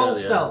zombie Roll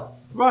earlier? stealth.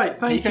 Right, He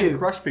thank can you.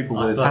 crush people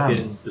with I his fucking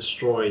hands.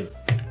 destroyed.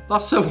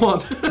 That's the one.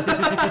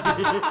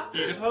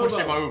 Push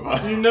him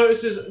over. You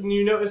notice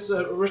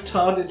a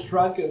retarded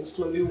dragon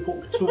slowly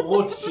walk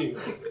towards you.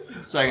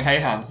 Saying, hey,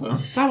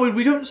 handsome. Dawid,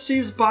 we don't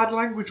use bad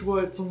language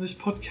words on this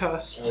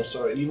podcast. Oh,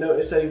 sorry. You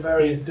notice a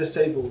very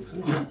disabled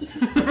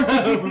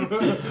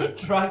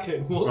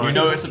dragon. Walk You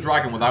know it's a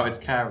dragon without its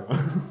carer.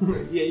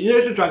 Yeah, you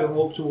notice a dragon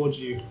walk towards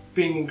you,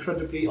 being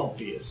incredibly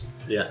obvious,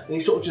 Yeah, and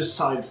you sort of just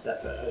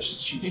sidestep it. As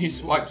He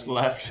swipes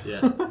left.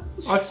 yeah.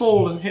 I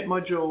fall and hit my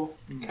jaw.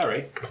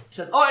 Kerry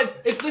says, "Oh,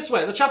 it's this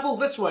way. The chapel's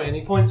this way." And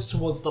he points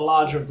towards the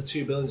larger of the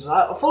two buildings.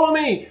 Like, "Follow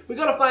me. We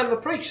got to find the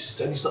priest."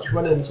 And he starts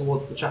running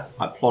towards the chapel.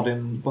 I plod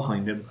in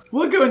behind him.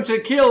 We're going to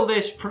kill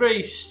this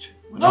priest.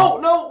 No,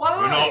 why?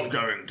 We're not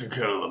going to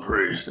kill the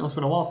priest. It must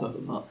have been a while since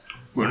I've done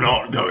We're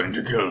not going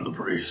to kill the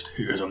priest.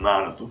 He is a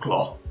man of the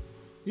cloth.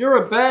 You're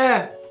a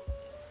bear.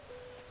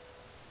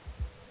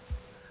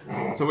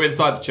 that. So we're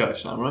inside the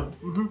church now, right?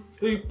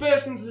 So you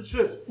burst into the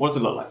church. What does it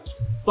look like?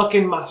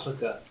 Fucking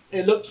massacre.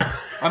 It looks.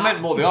 I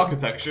meant more the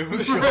architecture,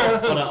 for sure.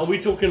 Are we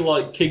talking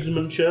like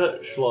Kingsman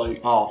Church?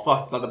 Like, Oh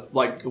fuck!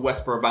 Like the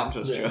Westboro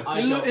Baptist Church.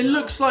 It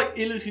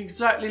looks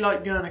exactly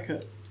like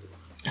Guernica.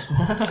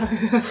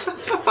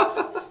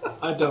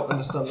 I don't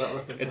understand that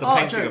reference. It's a Art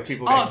painting jokes. of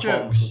people Art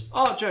getting jokes.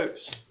 bombed. Art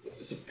jokes.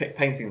 It's a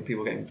painting of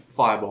people getting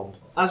firebombed.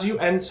 As you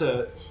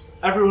enter,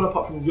 everyone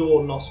apart from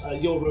your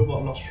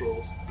robot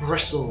nostrils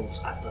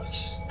bristles at the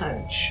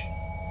stench.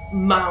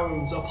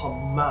 Mounds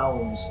upon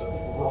mounds of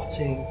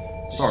rotting,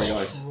 Sorry, guys.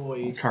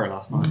 destroyed, Curry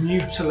last night.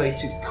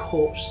 mutilated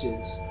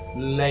corpses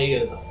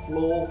layer the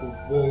floor, the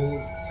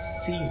walls, the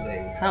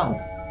ceiling. How?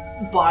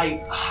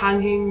 By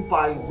hanging,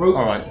 by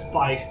ropes, Alright.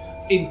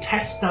 by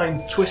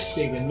intestines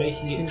twisting and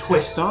making it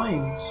twist.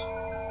 Intestines.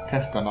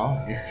 Test an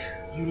eye.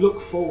 You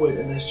look forward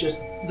and there's just...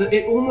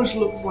 It almost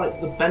looks like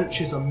the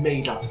benches are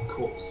made out of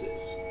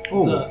corpses.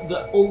 Oh.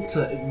 The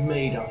altar is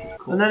made out of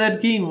corpses. And then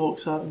Ed Gein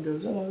walks out and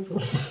goes, "Hello."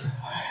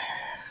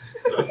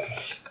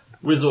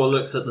 Wizard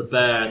looks at the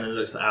bear and then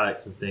looks at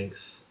Alex and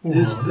thinks,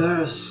 "This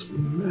bear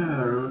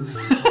smells."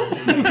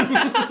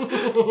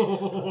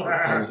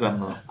 Where's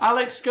that?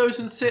 Alex goes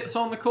and sits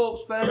on the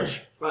corpse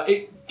bench. Right,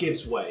 it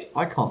gives way.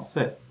 I can't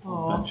sit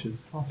on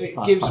benches. That's a It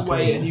sad gives fact,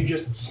 way isn't and it? you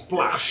just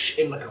splash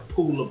in like a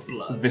pool of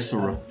blood.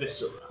 Viscera.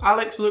 Viscera.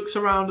 Alex looks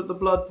around at the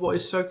blood, what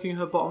is soaking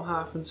her bottom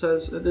half, and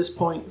says, "At this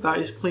point, that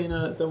is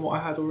cleaner than what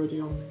I had already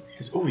on me." He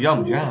says, "Oh,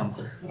 yum jam."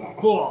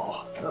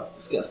 Oh, that's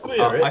disgusting.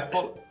 queer it. I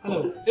thought.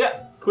 Hello.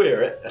 Yeah.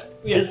 Queer it.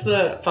 Yeah. Is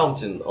there a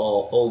fountain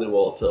or holy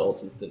water or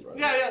something? Right?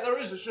 Yeah, there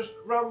is. It's just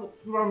round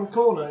the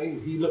corner.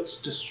 He looks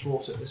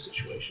distraught at this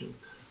situation.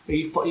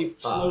 He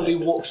slowly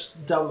walks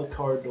down the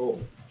corridor.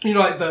 You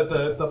know, like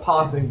the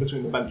parting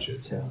between the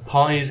benches. Yeah.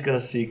 Pi is going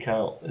to seek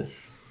out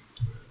this.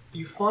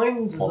 You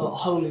find the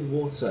holy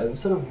water.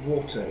 Instead of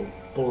water, it's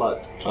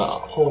blood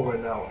just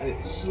pouring out, and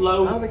it's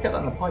slow. How do they get that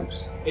in the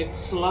pipes? It's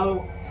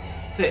slow,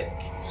 thick,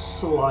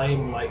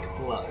 slime-like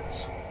blood,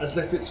 as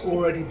if it's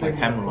already been Like there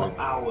for hemorrhoids.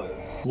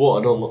 hours.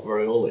 Water don't look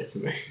very holy to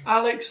me.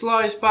 Alex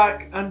lies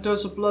back and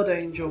does a blood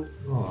angel.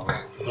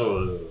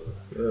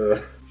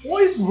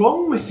 What is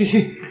wrong with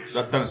you?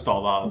 Don't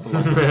start that.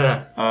 That's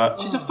a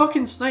lot. She's a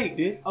fucking snake,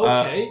 dude.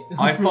 Okay.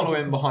 I follow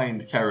in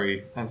behind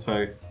Kerry and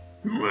say,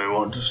 You may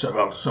want to step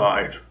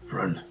outside,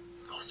 friend.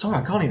 oh, "Sorry,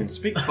 I can't even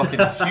speak fucking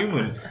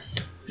human."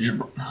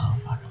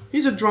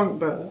 He's a drunk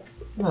bear,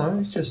 No,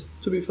 it's just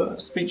to be fair.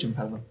 speech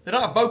impediment. They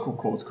don't have vocal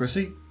cords,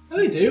 Chrissy. Oh,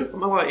 they do.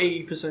 I'm like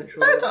 80%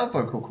 sure. Bears don't have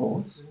vocal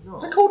cords.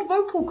 They're called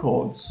vocal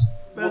cords.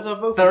 Bears have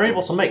vocal They're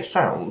able to make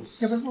sounds.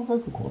 Yeah, there's no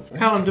vocal cords. There.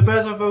 Callum, do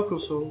bears have vocal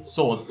swords?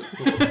 Swords.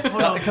 Can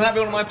that be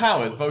one of my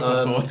powers? Vocal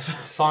swords.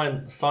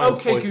 Science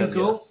Okay, boy says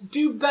Google. yes.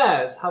 Do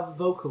bears have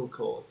vocal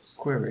cords?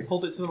 Query.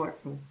 Hold it to the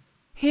microphone.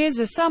 Here's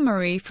a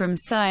summary from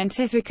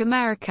Scientific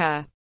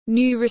America.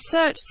 New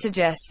research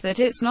suggests that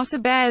it's not a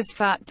bear's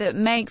fat that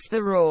makes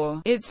the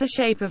roar, it's the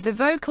shape of the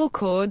vocal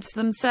cords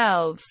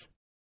themselves.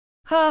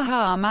 Ha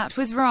ha, Matt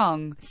was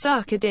wrong.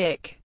 Suck a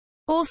dick.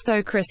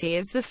 Also, Chrissy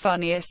is the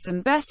funniest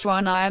and best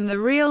one. I am the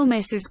real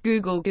Mrs.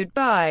 Google.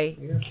 Goodbye.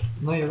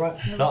 No, you're right.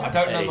 I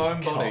don't know my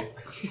own body.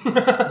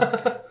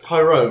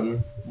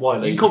 Tyrone,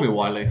 Wiley. You can call me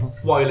Wiley.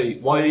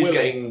 Wiley's Willy.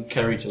 getting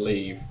Kerry to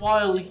leave.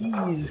 While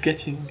he's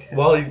getting...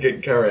 While he's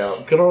getting Kerry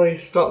out, can I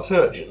start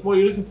searching? What are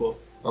you looking for?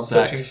 I'm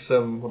Sex. searching for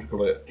some, what do you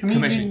call it?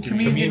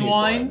 Communion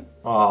wine?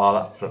 Oh,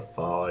 that's a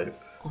 5.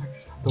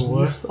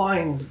 You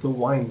find the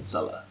wine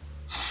cellar.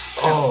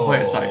 Oh,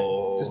 Wait a sec.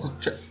 Just to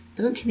check.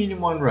 Isn't communion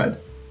wine red?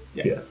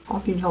 Yes. How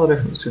can you tell the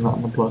difference between that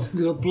and the blood?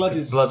 The blood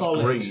is blood's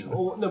solid. green.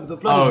 Or, no, but the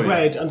blood is yeah.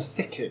 red and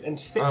thick and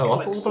thick. Oh, I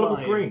like thought the blood was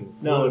slime. green.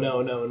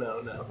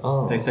 No.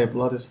 Oh. They say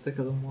blood is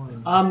thicker than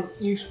wine.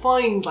 You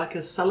find like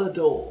a cellar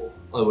door.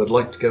 I would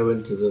like to go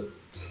into the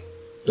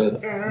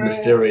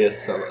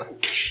mysterious cellar.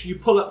 You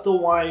pull up the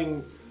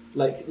wine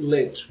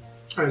lid,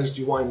 or at least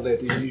your wine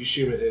lid. You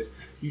assume it is.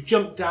 You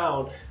jump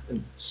down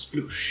and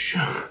sploosh.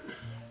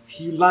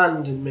 You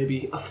land in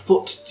maybe a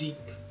foot deep,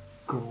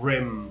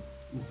 grim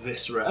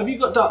viscera. Have you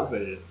got dark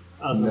vision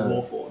as a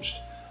Warforged?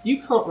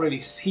 You can't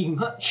really see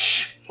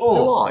much.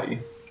 Do I?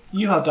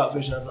 You have dark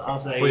vision as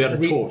a We had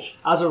a torch.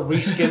 as a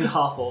reskinned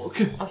half orc.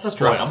 That's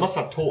right, I must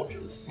have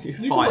torches. You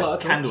can fire light a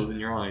torch. candles in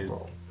your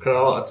eyes. Can I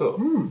light a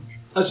torch?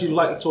 As you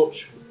light the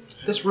torch,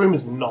 this room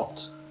is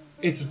not.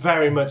 It's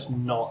very much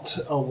not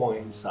a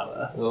wine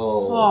cellar.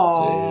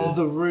 Oh,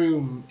 The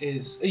room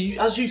is,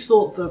 as you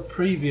thought the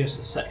previous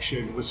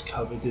section was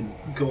covered in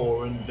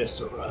gore and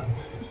viscera.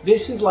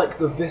 This is like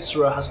the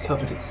viscera has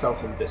covered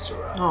itself in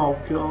viscera. Oh,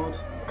 God.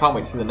 can't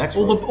wait to see the next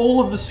one.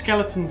 All of the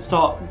skeletons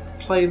start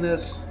playing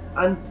this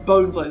and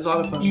bones like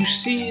xylophone. You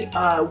see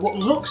what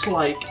looks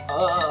like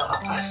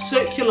a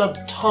circular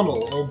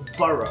tunnel or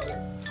burrow,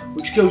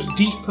 which goes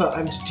deeper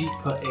and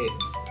deeper in,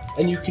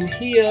 and you can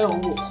hear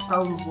what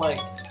sounds like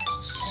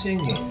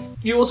singing.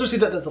 You also see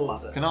that there's a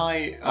ladder. Can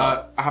I,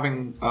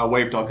 having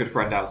waved our good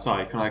friend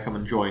outside, can I come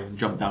and join and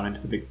jump down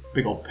into the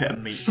big old pit of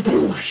meat?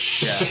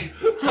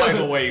 Yeah.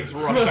 Tidal waves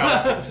rush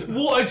out.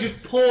 Water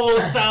just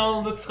pours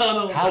down the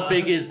tunnel. How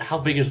big is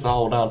the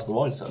hole down to the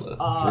wine cellar?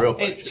 It's a real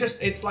question.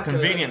 It's like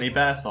Conveniently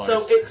bear-sized.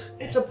 So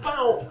it's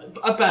about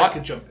a bear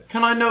could jump in.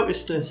 Can I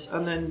notice this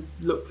and then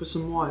look for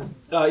some wine?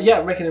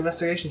 Yeah, make an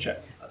investigation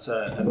check. That's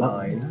a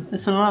 9.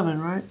 It's an 11,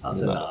 right?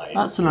 That's a 9.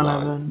 That's an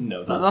 11.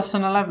 No, that's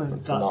an 11.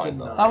 That's a 9.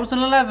 That was an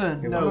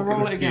 11. It No, was,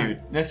 roll it skewed.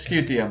 again. Let's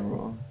skew DM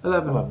roll.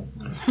 11.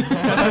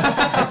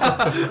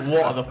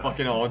 What are the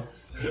fucking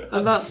odds?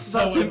 And that's so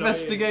annoying.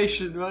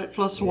 Investigation, right?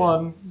 Plus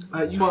 1.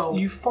 12.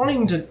 You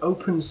find an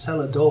open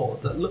cellar door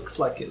that looks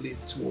like it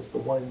leads towards the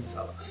wine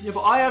cellar. Yeah,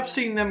 but I have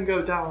seen them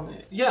go down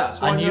it. Yeah,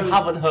 So I And you know-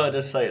 haven't heard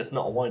us say it's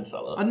not a wine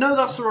cellar. I know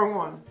that's the wrong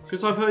one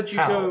because I've heard you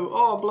How? go,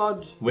 oh,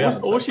 blood. We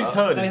haven't All said she's that.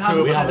 heard is They two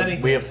haven't of said us.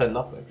 anything. We have said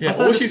nothing. Yeah,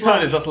 heard all it's she's like-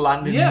 heard is us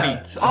landing Yeah.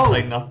 meat and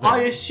say nothing. I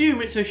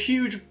assume it's a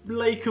huge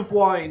lake of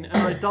wine,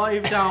 and I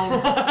dive down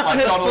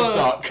Like Donald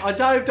first. Duck. I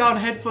dive down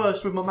head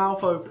first with my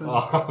mouth open.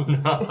 Oh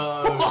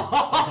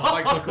no.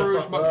 Like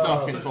Scrooge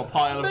McDuck into a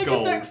pile of Make a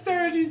gold.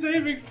 dexterity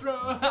saving throw.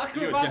 You're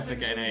Acrobatics definitely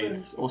getting or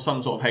AIDS. Or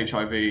some sort of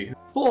HIV.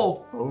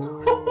 4.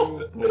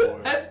 Oh, boy.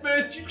 At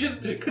first, you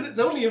just because it's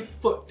only a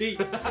foot deep.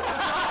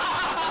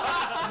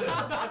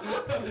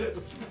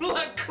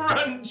 Splat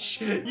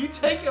crunch. You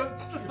take a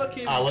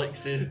fucking.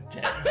 Alex is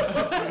dead.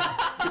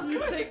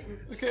 You take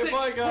Okay,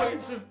 bye, guys.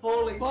 points of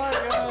falling. Bye,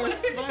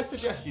 guys. Can I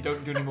suggest you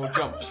don't do any more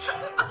jumps?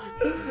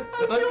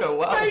 As That your go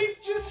well.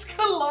 face just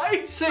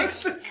collides.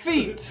 6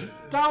 feet.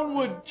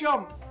 Downward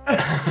jump.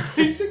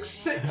 You took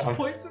 6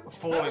 points of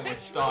Falling with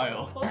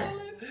style.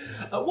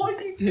 What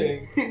are you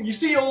doing? You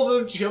see all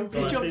the jumps.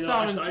 He jumps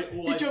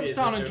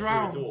down and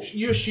drowns.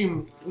 You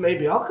assume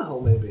maybe alcohol,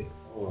 maybe.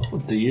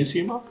 Do you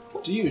assume that?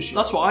 Do you assume?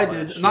 That's what I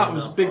did, and that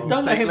was a big Don't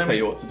let mistake. him tell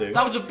you what to do.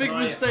 That was a big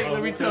mistake,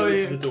 let me tell To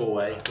you. the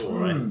doorway.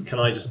 Alright. Can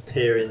I just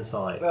peer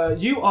inside?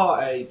 You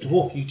are a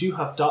dwarf. You do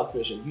have dark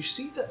vision. You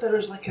see that there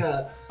is like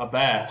a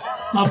bear.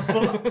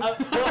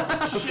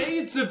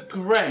 shades of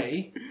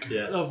grey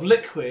Yeah. of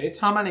liquid.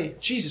 How many?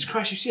 Jesus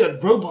Christ! You see a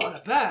robot and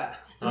a bear,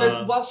 and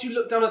then whilst you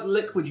look down at the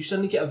liquid, you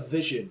suddenly get a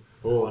vision.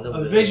 Oh,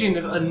 A vision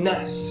of a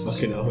nest.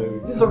 Fucking hell.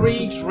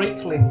 3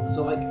 drakelings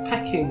are like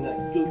pecking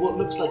at what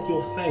looks like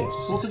your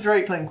face. What's a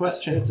drakeling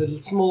question? It's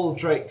a small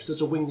drake, because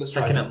it's a wingless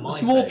Checking dragon. at my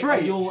Small face.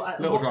 drake? Little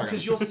dragon.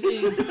 Because you're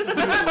seeing.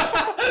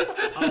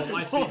 Oh, am I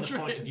seeing the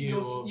point of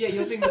view? or-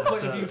 You're seeing the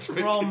point of view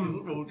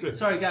from.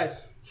 Sorry,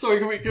 guys. Sorry,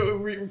 can we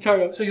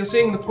carry on? So you're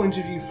seeing the point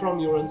of view from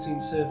your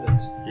unseen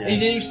servant, Yeah.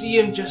 and then you see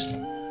him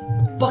just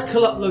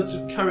buckle up loads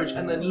of courage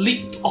and then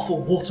leap off a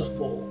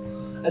waterfall,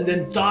 and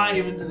then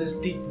dive into this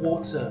deep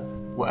water,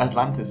 What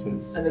Atlantis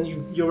is. and then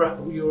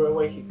you're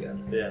awake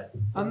again. Yeah.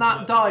 And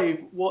that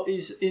dive, what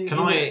is in Can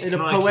a I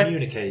poetic...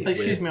 communicate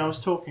Excuse with- me, I was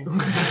talking.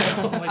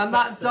 Oh And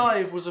that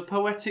dive was a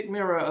poetic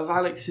mirror of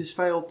Alex's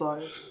failed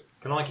dive.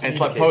 Can I communicate It's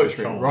like with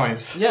poetry, Tron?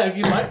 rhymes. Yeah, if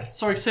you like.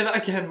 Sorry, say that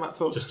again, Matt.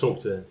 Talk. Just talk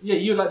to him. Yeah,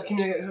 you'd like to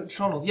communicate with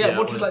Tronald. Yeah, Yeah,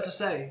 what would you well- like to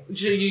say?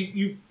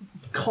 You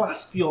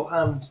clasp your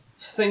hand,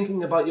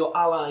 thinking about your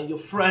ally, your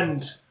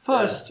friend.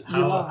 First, you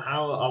laugh.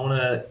 How I want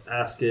to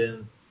ask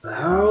him.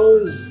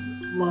 How's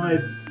my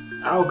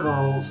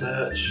alcohol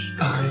search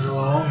coming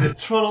along?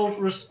 Tronald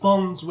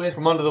responds with,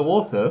 From under the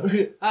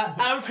water.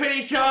 I'm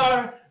pretty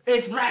sure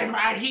it's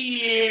right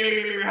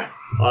here.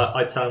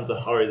 I tell him to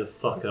hurry the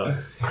fuck up.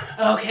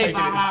 Okay,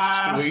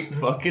 bye. Sweet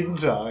fucking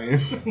time.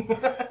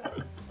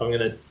 I'm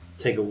gonna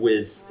take a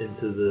whiz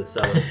into the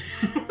cellar.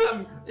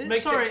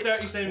 Make Sorry,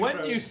 dexterity saving When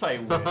throws. you say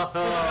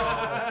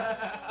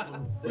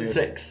whiz.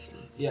 6.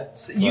 Yeah,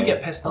 so you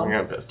get pissed I'm on.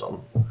 getting pissed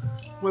on.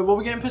 Wait, what are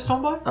we getting pissed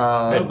on by?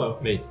 Bobo.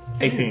 Me.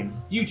 18.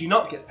 You do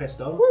not get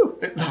pissed on.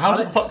 How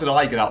the fuck did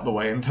I get out the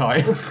way in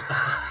time?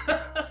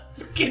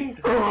 Fucking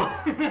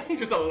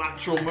Just a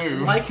lateral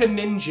move. like a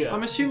ninja.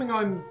 I'm assuming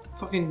I'm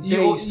fucking You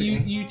dazed.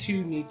 you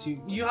two need to.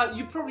 You have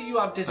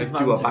I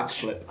disadvantage. do a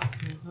backflip.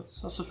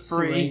 That's a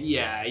 3.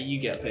 Yeah, you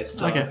get pissed.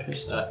 I on. get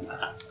pissed.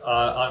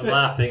 I'm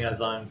laughing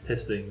as I'm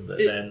pissing, but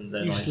then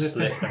you I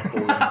slip. slip and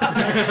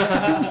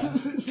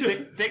fall.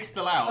 Dick's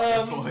still out at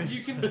this point.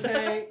 You can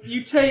take.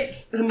 You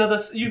take another.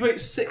 You take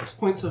 6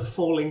 points of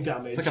falling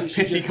damage. It's like a as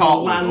you pissy just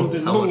cartwheel. land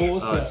in the How much?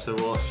 water. So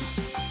what?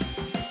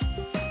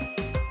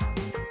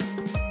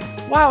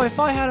 Wow, if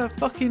I had a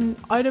fucking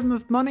item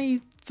of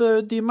money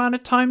for the amount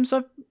of times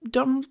I've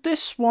done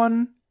this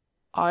one,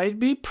 I'd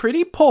be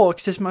pretty poor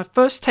because it's my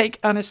first take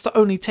and it's the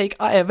only take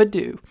I ever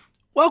do.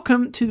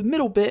 Welcome to the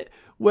middle bit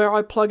where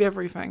I plug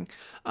everything.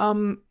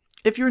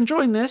 If you're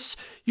enjoying this,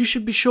 you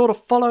should be sure to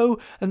follow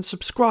and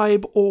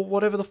subscribe or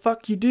whatever the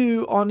fuck you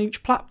do on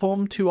each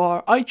platform to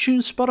our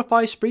iTunes,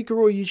 Spotify, Spreaker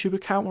or YouTube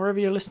account, wherever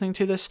you're listening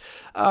to this.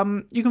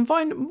 You can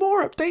find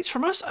more updates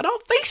from us at our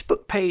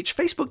Facebook page,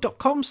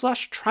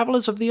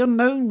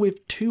 facebook.com/travelersoftheunknown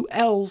with 2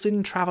 L's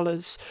in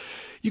Travelers.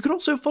 You can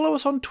also follow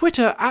us on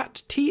Twitter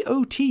at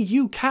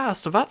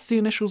TOTUcast. That's the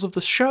initials of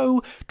the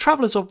show.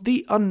 Travellers of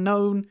the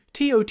Unknown,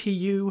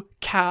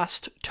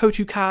 TOTUcast,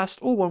 TOTUcast,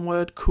 all one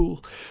word,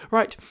 cool.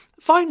 Right,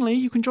 finally,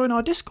 you can join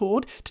our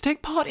Discord to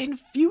take part in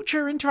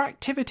future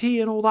interactivity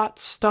and all that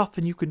stuff,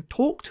 and you can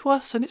talk to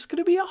us, and it's going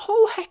to be a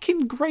whole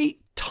heckin' great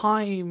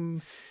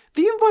time.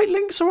 The invite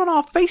links are on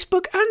our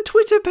Facebook and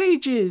Twitter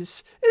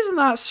pages. Isn't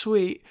that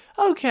sweet?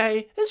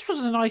 Okay, this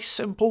was a nice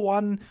simple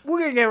one. We're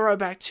going to get right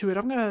back to it.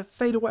 I'm going to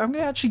fade away. I'm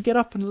going to actually get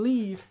up and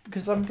leave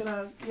because I'm going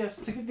to, yes,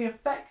 to give the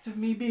effect of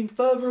me being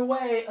further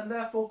away and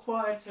therefore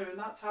quieter. And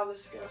that's how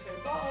this goes. Okay,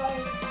 bye.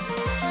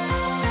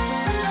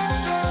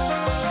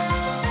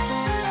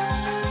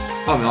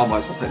 I mean, I might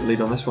as well take the lead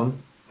on this one.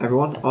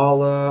 Everyone,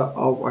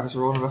 I guess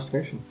roll an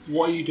investigation.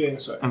 What are you doing,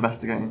 sir?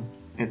 Investigating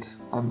it.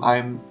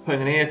 I'm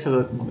putting an ear to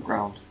the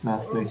ground.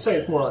 Nasty. I'd say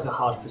it's more like a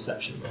hard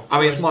perception. I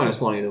mean, it's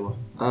 -1 either way.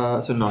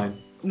 So 9.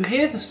 You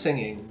hear the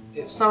singing.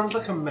 It sounds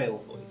like a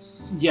male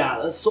voice. Yeah,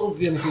 that's sort of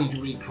the only thing you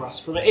can really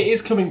grasp from it. It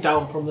is coming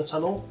down from the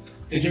tunnel.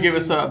 Could you give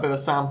us a bit of a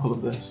sample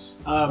of this?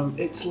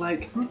 It's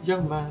like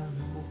Young man.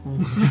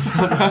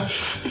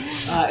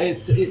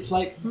 it's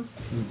like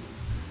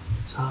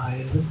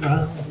tired and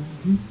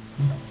round,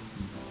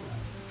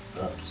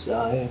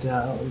 upside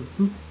down.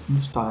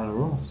 It's Diana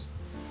Ross.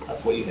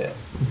 That's what you hear.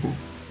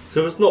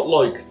 So it's not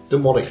like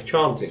demonic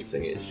chanting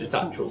singing, it's just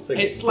actual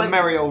singing. It's like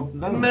merry old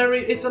melody.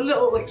 merry. It's a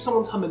little like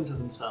someone's humming to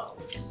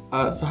themselves.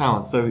 So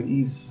Howard, so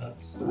he's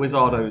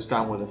Wizardo's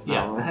down with us now.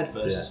 Yeah, right? head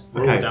Yeah, first.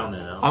 we're Okay. all down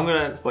there now. I'm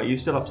gonna. Wait, you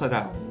still upside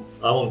down?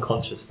 I'm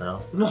unconscious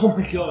now. Oh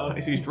my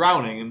god. So he's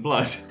drowning in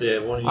blood. Yeah,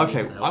 one of you Okay,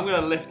 needs to help. I'm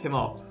gonna lift him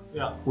up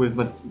Yeah. with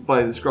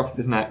by the scruff of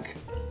his neck,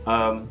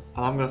 and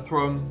I'm gonna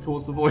throw him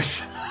towards the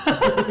voice.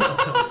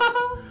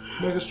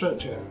 Make a strength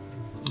check.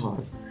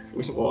 Right.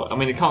 Well, I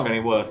mean, it can't get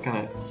any worse, can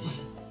it?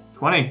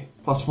 20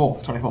 plus 4,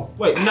 24.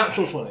 Wait,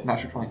 natural 20.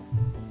 Natural 20.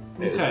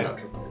 It is Okay.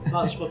 natural.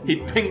 That's fucking He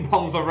brilliant. ping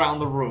pongs around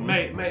the room.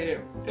 Mate,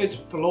 it's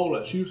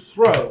flawless. You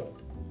throw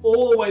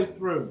all the way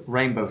through.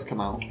 Rainbows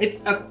come out.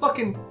 It's a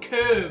fucking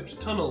curved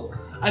tunnel,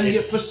 and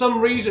yet for some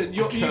reason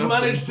you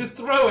manage to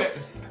throw it,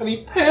 and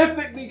he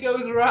perfectly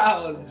goes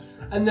around,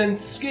 and then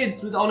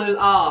skids on his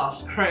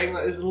arse, creating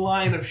like this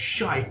line of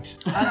shite.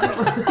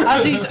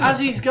 As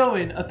he's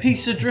going, a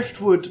piece of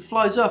driftwood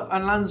flies up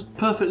and lands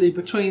perfectly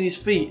between his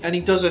feet, and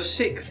he does a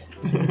sick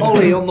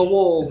ollie on the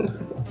wall.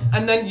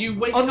 And then you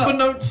wake up.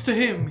 Unbeknownst to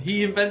him,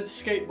 he invents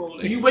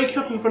skateboarding. You wake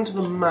up in front of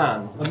a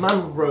man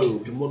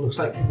robed in what looks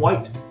like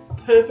white,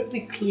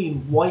 perfectly clean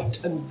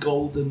white and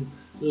golden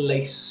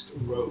laced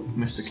robe.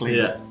 Mr. Clean.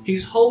 Yeah.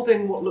 He's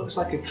holding what looks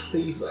like a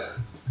cleaver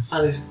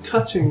and is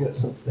cutting at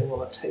something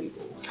on a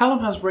table. Callum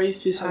has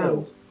raised his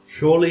hand.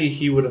 Surely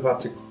he would have had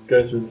to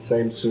go through the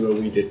same sewer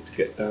we did to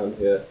get down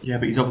here. Yeah,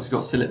 but he's obviously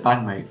got Sillet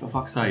Bang, mate, for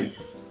fuck's sake.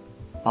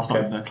 That's not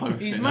even a clothes.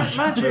 He's thing.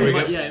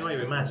 magic. Yeah, it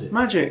might be magic.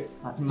 Magic.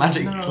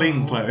 Magic No.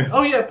 clean clothes.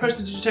 Oh yeah,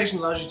 prestidigitation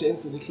allows you to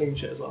instantly clean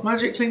shit as well.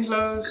 Magic clean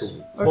clothes.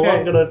 Well, Okay.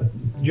 I'm gonna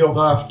jog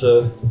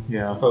after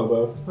Yeah.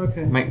 Hobo.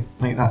 Okay.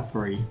 Make that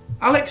 3.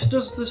 Alex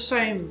does the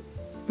same,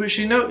 but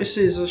she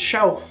notices a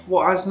shelf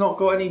what has not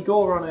got any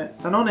gore on it,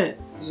 and on it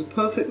is a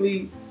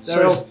perfectly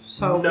There is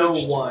salvaged no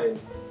wine.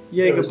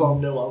 Jaeger There is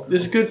bomb. no alcohol.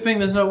 It's a good thing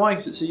there's no wine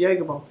because it's a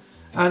Jaeger bomb.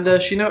 And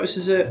she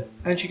notices it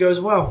and she goes,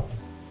 well,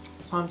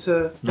 time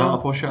to Not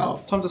up or shut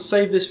up. time to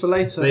save this for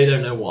later. They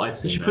don't know what I've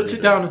So seen. she puts though,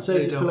 it do down and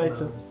saves They it for don't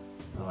later.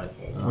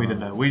 they? We didn't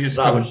know. We just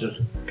That come. was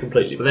just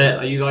completely. But there,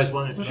 are you guys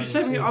wanting to? She's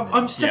saving it.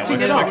 I'm setting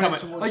we're it gonna up.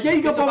 come A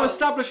Jaeger It's bomb about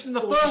established in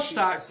the 40 first feet.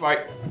 act. Right.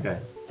 Okay.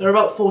 They're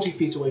about 40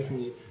 feet away from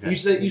you. You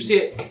see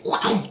it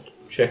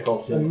check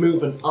off. and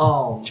move an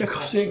arm.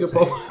 Chekhov's Jaeger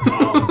bomb.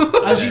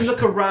 As you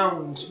look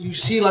around, you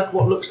see like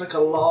what looks like a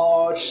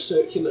large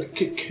circular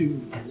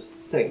cocoon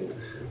thing,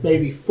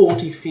 maybe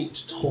 40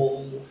 feet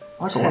tall,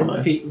 I got one of 10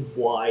 those. feet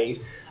wide,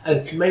 and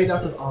it's made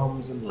out of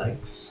arms and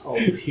legs of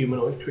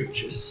humanoid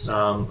creatures.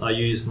 I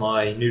use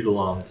my noodle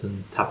arm to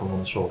tap him on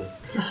the shoulder.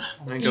 And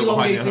then go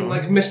behind Elongating you.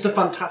 like Mr.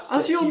 Fantastic.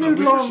 Has your you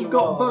noodle reach arm your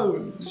got arm.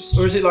 bones?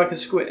 Or is it like a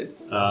squid?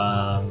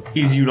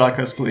 He's you like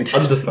a squid.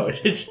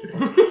 Undecided.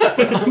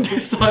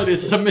 Undecided,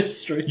 it's a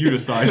mystery. You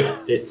decide.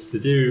 It's to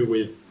do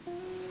with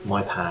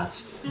my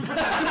past.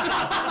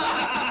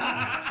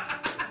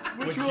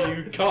 Which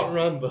you can't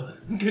remember.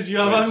 Because you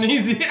have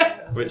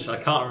amnesia. Which I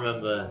can't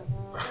remember.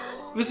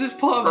 This is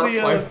part of That's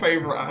the. my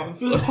favourite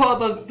answer. This is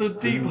part of the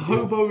deep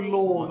hobo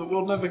lore that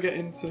we'll never get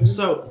into.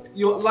 So,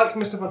 you're like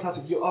Mr.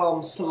 Fantastic, your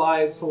arm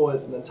slides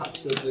forwards and then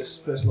taps this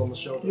person on the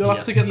shoulder. You'll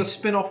have to get the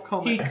spin-off He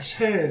comic.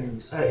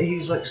 turns.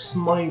 He's like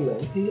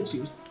smiling. He looks at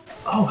you.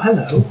 Oh,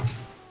 hello.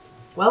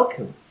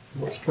 Welcome.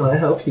 What can I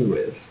help you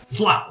with?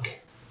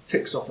 Slack.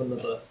 Ticks off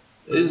another.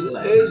 Is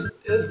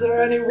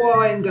there any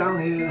wine down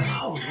here?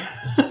 Oh,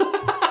 yes.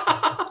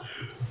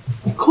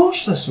 Of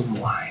course there's some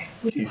wine.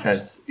 He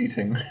says,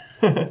 eating.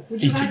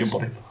 Eating a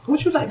body.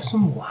 Would you like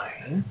some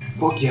wine?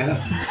 Fuck yeah.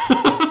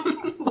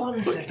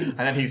 1 second. And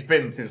then he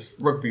spins his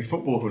rugby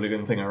football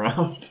hooligan thing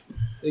around.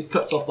 He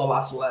cuts off the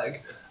last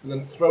leg and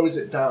then throws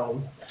it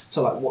down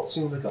to like what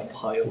seems like a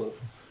pile of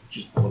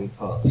just body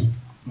parts.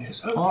 He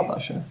goes, okay. Oh,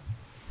 that shit.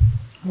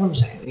 1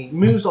 second. He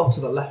moves off to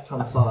the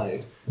left-hand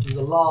side. There's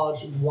a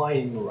large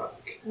wine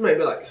rack.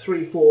 Maybe like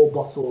 3-4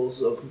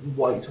 bottles of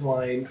white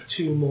wine,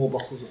 2 more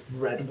bottles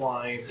of red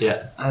wine.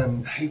 Yeah.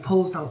 And he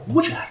pulls down.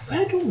 Would you like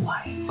red or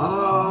white?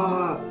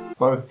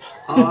 Both.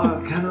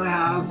 Can I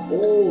have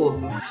all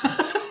of them?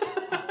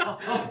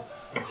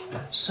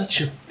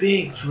 Such a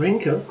big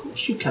drinker. Of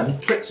course you can.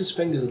 He clicks his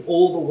fingers and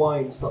all the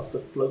wine starts to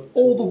float.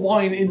 All the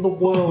wine in the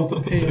world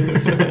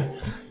appears.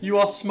 You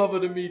are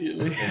smothered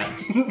immediately.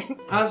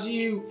 As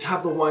you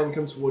have the wine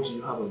come towards you,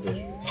 you have a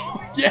vision.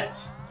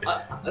 Yes.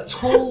 A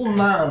tall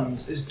man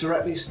is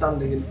directly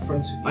standing in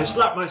front of you. I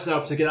slap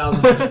myself to get out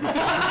of the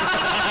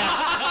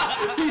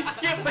He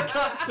skipped the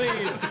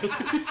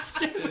cutscene. He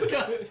skipped the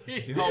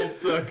cutscene. The whole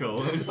circle.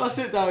 That's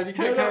it, Darren. You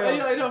can't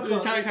carry on. You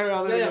can't carry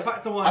on. Yeah,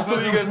 back to wine.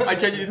 I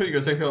genuinely thought you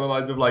were something along the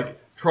lines of like,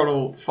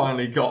 Tronald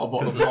finally got a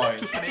bottle of wine.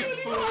 And he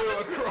flew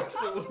across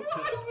the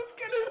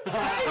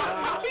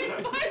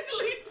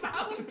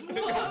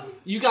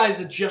You guys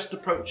are just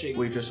approaching.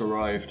 We've just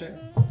arrived.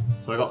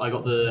 So I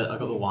got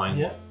the wine.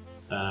 Yeah.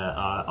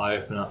 I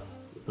open up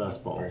the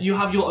first bottle. You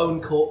have your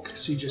own cork,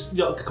 so you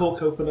got a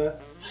cork opener.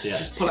 Yeah.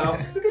 Just pull it out.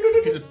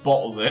 He just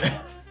bottles it.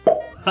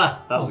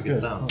 That was a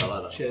good sound. I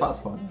like that. Cheers.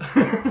 That's fine.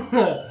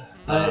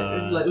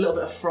 Like a little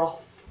bit of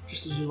froth,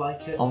 just as you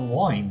like it. On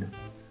wine.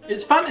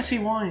 It's fantasy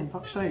wine.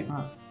 Fuck's sake,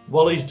 man.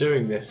 While he's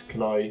doing this,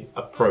 can I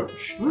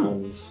approach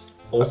and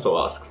also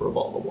ask for a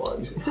bottle of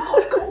wine?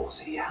 Of course,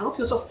 here, help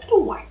yourself. Red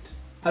or white?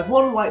 I have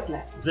 1 white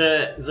left.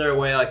 Is there a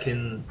way I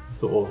can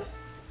sort of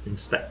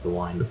inspect the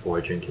wine before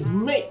I drink it?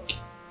 Make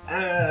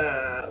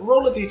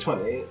roll a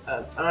d20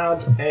 and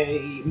add a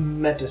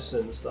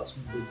medicine. So that's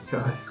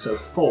wisdom. So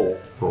 4.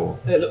 4.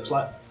 It looks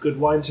like good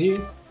wine to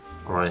you.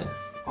 Right.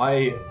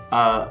 I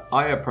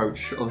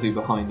approach obviously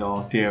behind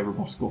our dear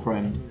robotical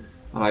friend,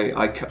 and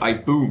I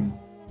boom.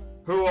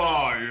 Who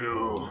are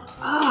you?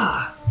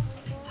 Ah,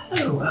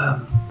 hello.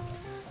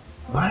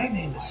 My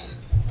name is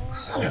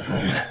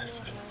Sullivan.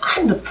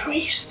 I'm the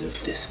priest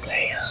of this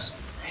place.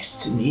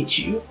 Nice to meet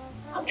you.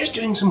 I'm just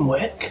doing some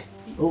work.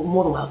 You're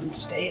more than welcome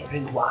to stay and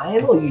drink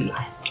wine all you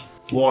like.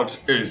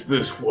 What is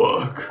this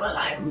work? Well,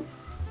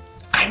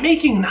 I'm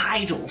making an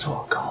idol to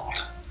a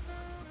god.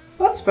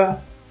 That's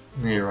fair.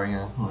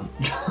 Yeah.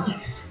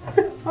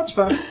 That's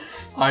fair.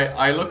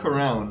 I look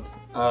around.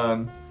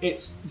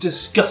 It's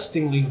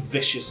disgustingly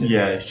vicious. In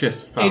Yeah, here. it's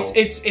just foul.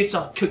 It's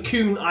a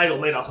cocoon idol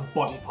made out of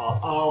body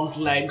parts, arms,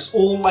 legs,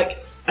 all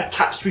like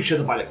attached to each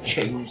other by like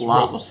chains.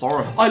 Like the ropes.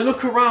 forest. I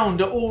look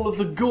around at all of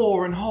the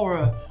gore and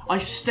horror. I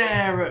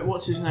stare at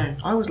what's his name?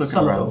 I was looking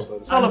Sullivan.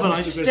 around. Sullivan. I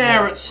Mr. stare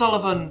Griswold. at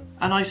Sullivan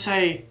and I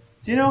say,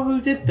 "Do you know who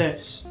did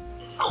this?"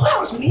 Oh, that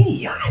was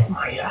me. I had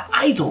my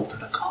idol to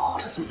the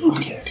god as an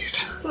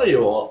idiot. Tell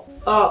you what,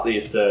 art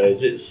these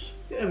days, it's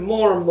getting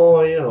more and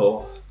more,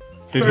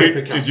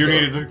 Did you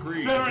need a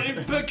degree? Very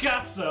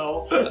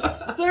Picasso.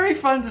 Very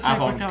fantasy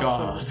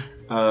Picasso.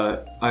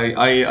 Avant-garde.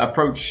 I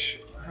approach.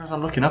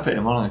 I'm looking up at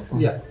him, aren't I?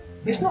 Yeah,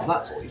 it's not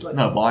that tall. He's like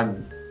No, but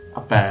I'm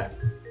a bear.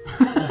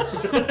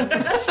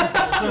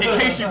 In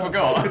case you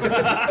forgot,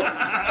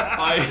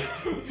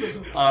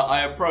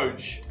 I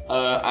approach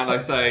and I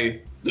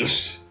say,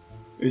 This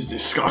is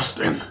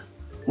disgusting.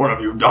 What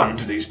have you done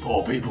to these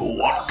poor people?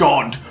 What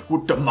god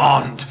would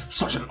demand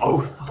such an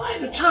oath? by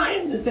the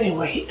time that they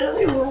were here,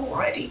 they were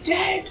already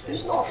dead.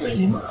 It's not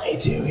really my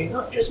doing.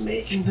 I'm just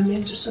making them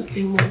into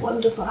something more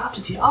wonderful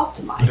after the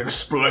afterlife.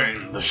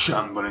 Explain the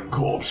shambling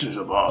corpses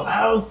above.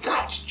 Oh,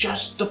 that's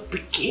just the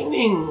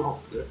beginning of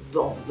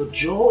the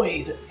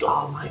joy that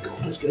my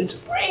god is going to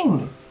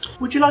bring.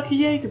 Would you like a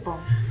Jaeger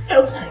bomb?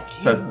 Oh, thank you.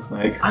 says the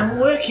snake. I'm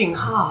working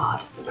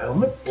hard at the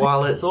moment.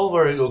 While it's all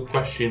very good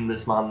questioning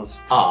this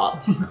man's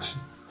art,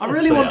 I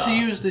really say want to art.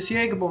 use this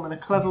Jaeger bomb in a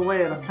clever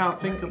way, and I can't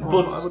think of one.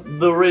 but But I would...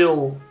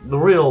 the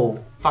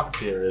real fact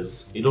here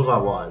is he does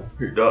have wine.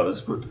 He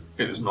does, but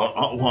it is not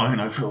a wine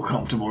I feel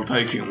comfortable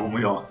taking when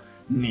we are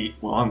neat.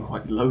 Well, I'm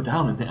quite low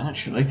down in it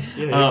actually.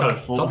 Yeah, you're kind of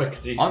stomach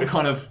deep. I'm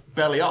kind of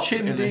belly up.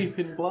 Chin in deep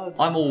it. in blood.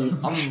 I'm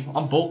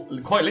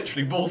quite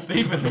literally balls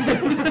deep in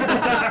this.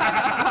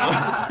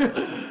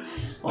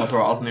 Oh, that's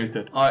alright, I was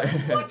neutered.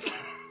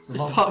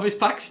 It's part of his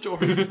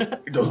backstory.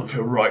 It doesn't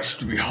feel right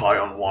to be high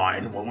on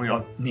wine when we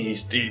are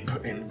knees deep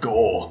in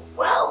gore.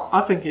 Well,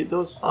 I think it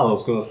does. I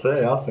was going to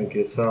say, I think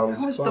it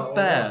sounds. How is the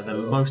bear the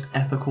most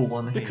ethical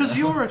one here? Because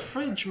you're a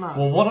fridge, man.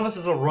 Well, one of us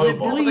is a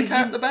robot. bleeds.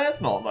 the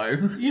bear's not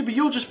though. Yeah, but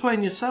you're just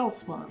playing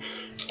yourself, man.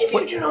 if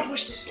you do not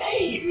wish to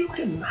stay, you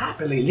can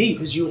happily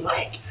leave as you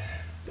like.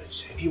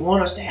 But if you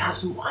want to stay, have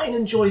some wine,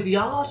 enjoy the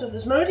art of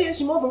Asmodeus,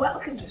 you're more than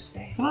welcome to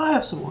stay. Can I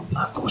have some wine?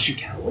 Of course you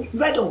can.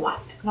 Red or white?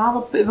 Can I have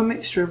a bit of a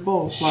mixture of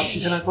both, like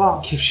in a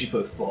glass? Gives you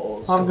both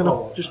bottles. I'm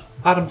gonna just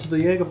Add them to the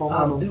Jaeger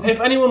bomb.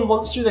 If anyone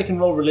wants to, they can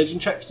roll religion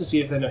checks to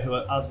see if they know who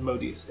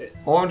Asmodeus is.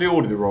 I want to do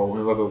all of the roll, and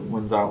whoever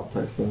wins out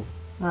takes the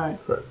Alright.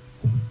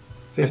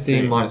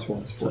 15 minus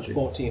 1 is So 14.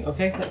 14.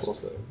 Okay,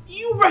 next.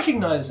 You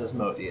recognise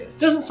Asmodeus.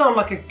 Doesn't sound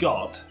like a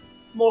god.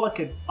 More like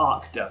an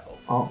archdevil.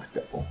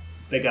 Archdevil.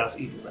 Big ass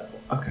evil devil.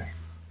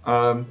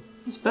 Okay.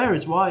 This bear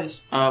is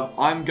wise.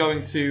 I'm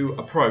going to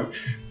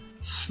approach,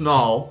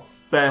 snarl,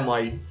 bare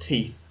my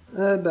teeth.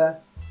 Bear.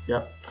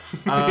 Yep.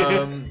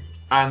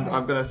 And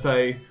I'm going to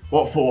say,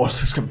 What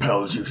force has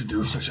compelled you to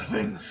do such a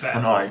thing?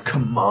 And I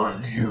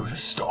command you to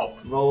stop.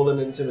 Roll an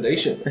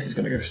intimidation. this is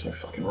going to go so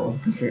fucking wrong.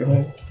 I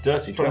feel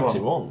Dirty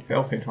 21.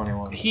 Filthy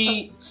 21.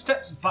 He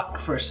steps back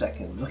for a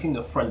second, looking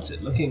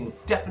affronted, looking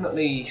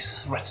definitely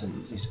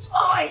threatened. He says,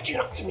 I do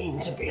not mean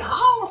to be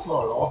harmful,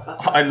 or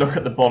I look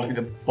at the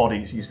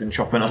bodies he's been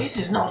chopping up. this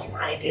is not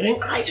my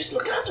doing. I just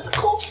look after the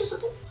corpses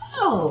of the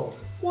world.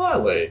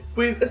 Wiley,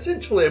 we've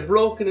essentially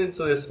broken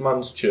into this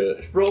man's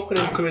church, broken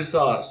into his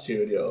art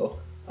studio,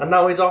 and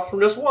now he's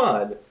offering us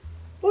wine.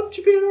 What'd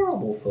you be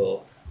horrible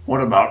for? What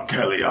about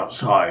Kelly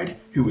outside?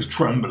 He was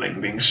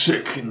trembling, being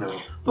sick in the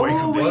wake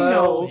all of we this.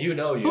 know, you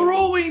know you. For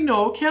all we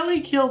know,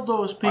 Kelly killed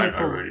those people.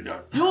 I really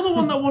don't. You're the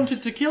one that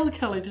wanted to kill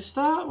Kelly to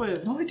start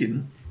with. No, I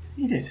didn't.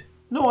 He did.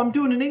 No, I'm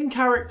doing an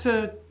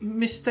in-character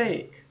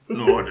mistake.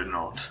 No, I did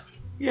not.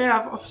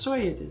 Yeah, I swear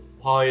you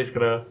did. Pie is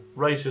gonna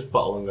raise his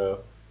bottle and go,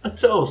 a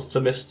toast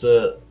to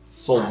Mr.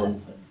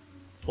 Sullivan.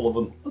 A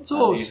And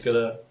toast. he's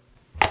gonna...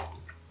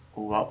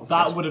 Oh,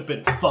 That would have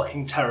been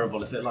fucking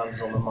terrible if it lands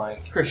on the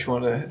mic. Chris, do you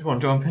want to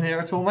jump in here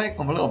at all, mate?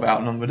 I'm a little bit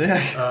outnumbered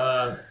here.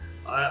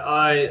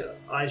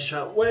 I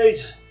shan't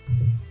wait.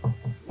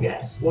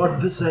 Yes. What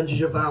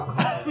percentage of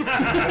alcohol?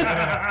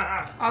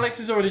 Alex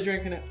is already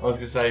drinking it. I was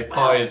gonna say,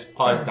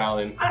 Pie's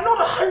downing. I'm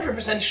not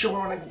 100% sure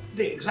on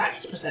the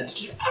exact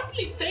percentage. I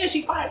believe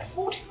 35 to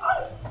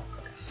 45.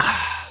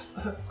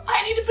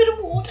 I need a bit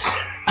of water.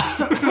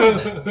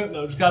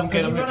 No, I'm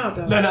kidding.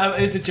 No,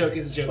 it's a joke.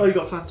 It's a joke. Oh, you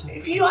got Fanta.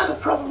 If you have a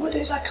problem with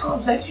this, I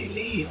can't let you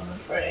leave, I'm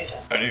afraid.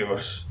 Any of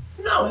us?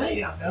 No, they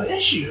have no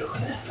issue.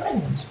 They're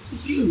friends.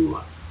 But you,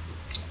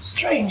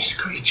 strange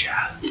creature.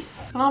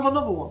 Can I have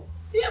another one?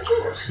 Yeah, of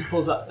course. He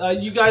pulls up.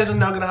 You guys are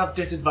now going to have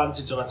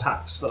disadvantage on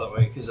attacks, by the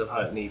way, because of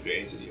how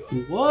inebriated you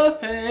are. Worth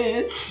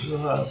it. You're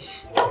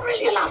not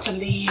really allowed to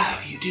leave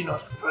if you do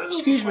not approve.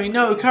 Excuse me,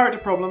 no, character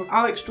problem.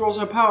 Alex draws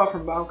her power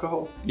from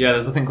alcohol. Yeah,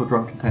 there's a thing called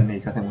Drunken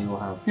Technique I think we all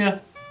have. Yeah.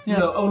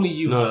 No, only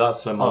you. No,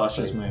 that's a Oh, monk that's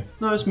just thing. me.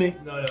 No, it's me.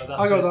 No, that's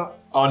I got that.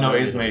 Oh, no,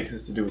 it is me because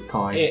it's to do with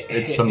Kai.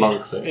 It's a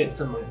monk thing. It's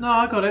a monk. No,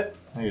 I got it.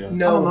 No, you don't.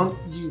 No, I'm a monk.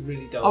 you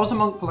really don't. I was a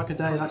monk for like a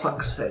day. For That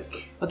fuck's counts.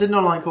 sake. I did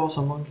not like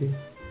Awesome Monkey.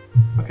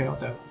 Okay, I'll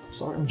do.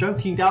 Sorry, I'm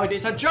joking, Dowd.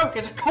 It's a joke.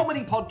 It's a comedy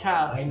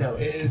podcast. I know,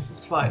 it is.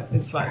 It's fine.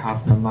 It's I fine.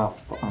 have the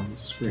mouth, but I'm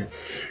screwed.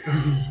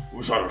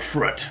 Was that a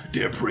threat,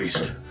 dear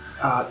priest?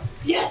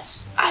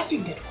 Yes, I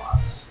think it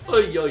was.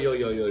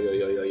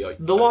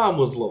 The wine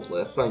was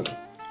lovely, thank you.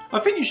 I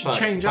think you should Thank-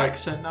 change thank-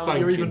 accent now that thank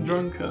you're you. even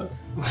drunker.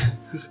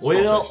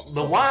 Well,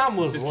 the wine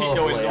was Just keep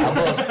going. lovely, I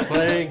must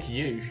thank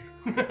you.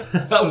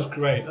 That was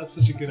great. That's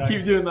such a good Keep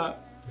accent. doing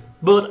that.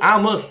 But I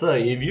must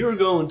say, if you're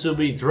going to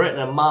be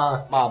threatening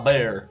my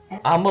bear,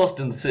 I must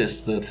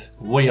insist that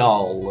we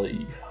all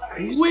leave.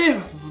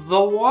 With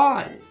the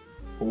wine.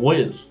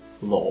 With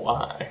the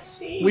wine.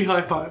 We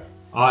high five.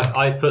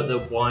 I put the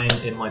wine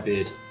in my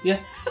beard.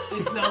 Yeah,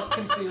 it's now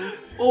concealed.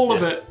 All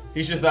of it.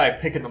 He's just there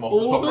picking them off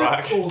All the of top it?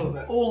 rack. All of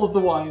it. All of the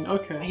wine.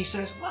 Okay. He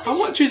says, well, How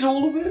much is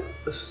all of it?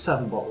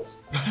 7 bottles.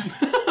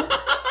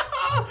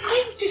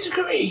 I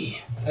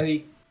disagree. And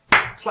he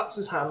claps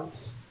his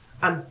hands,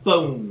 and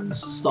bones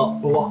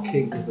start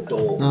blocking the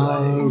door.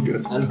 Oh,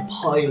 good. And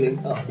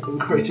piling up and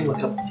creating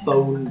like a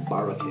bone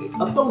barricade.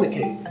 A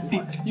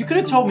bonecade. You could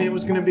have told me it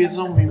was going to be a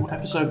zombie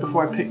episode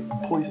before I picked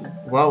poison.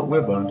 Well,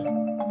 we're boned.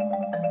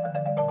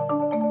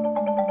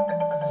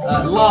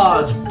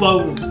 Large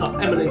bones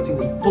start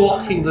emanating and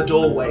blocking the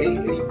doorway.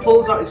 And he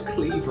pulls out his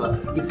cleaver.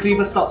 The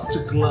cleaver starts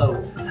to glow,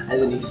 and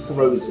then he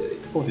throws it.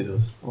 Of course he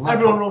does.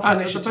 Everyone roll for And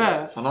the initiative.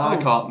 bear. And I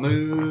can't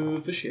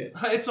move for shit.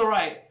 It's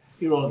alright.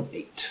 You roll an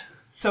 8.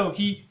 So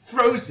he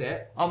throws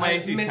it. Oh, my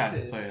and AC is 10,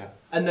 misses, so yeah.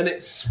 And then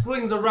it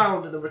swings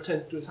around and then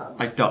returns to his hand.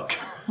 I duck.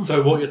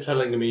 So what you're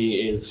telling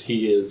me is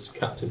he is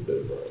Captain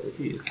Boomer.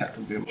 He is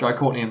Captain Boomer. Dry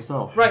Courtney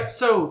himself. Right,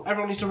 so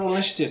everyone needs to roll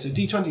initiative. So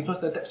D20 plus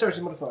their dexterity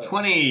modifier.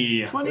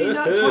 20. 20,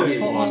 not 20.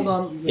 Hold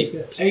on.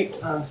 8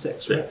 and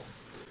 6. Right?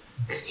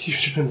 You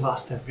should have been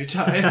last every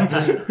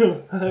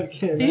time.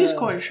 Okay, He is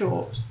quite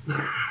short.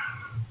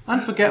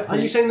 And forgetful. Are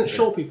you saying that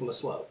short people are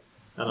slow?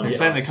 I'm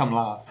saying they come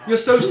last. You're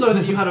so slow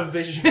that you had a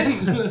vision.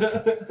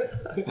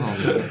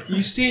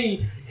 You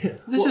see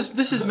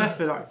This is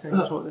method acting,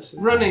 that's what this is.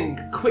 running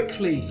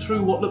quickly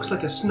through what looks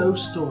like a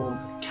snowstorm,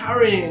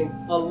 carrying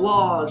a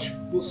large,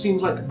 what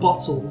seems like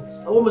bottle,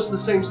 almost the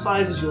same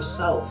size as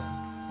yourself.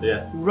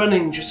 Yeah,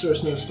 Running just through a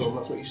snowstorm,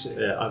 that's what you see.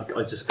 yeah.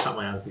 I just clap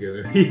my hands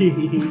together.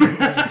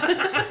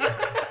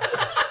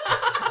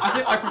 I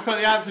think I prefer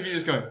the answer of you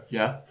just going,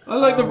 yeah. I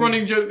like the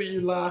running joke that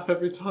you laugh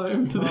every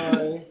time to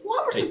this.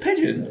 What was the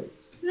pigeon?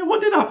 Yeah,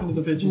 what did happen to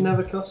the You pigeon?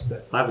 never cast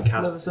it. I haven't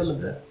Never cast it.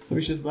 summoned it. So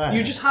it's just there.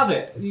 You just have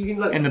it. You can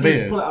like In the you just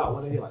beard. pull it out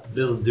whenever you like. It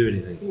doesn't do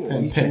anything. You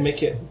And can pissed.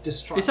 make it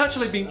distract. It's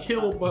actually been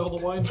killed by all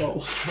the wine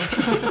bottles.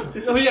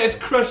 Oh yeah, it's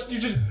crushed. You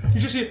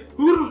just hear.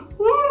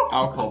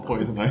 alcohol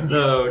poisoning.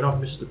 No, not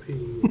Mr. P.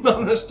 Not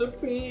Mr.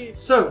 P.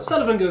 So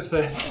Sullivan goes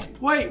first.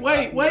 Wait,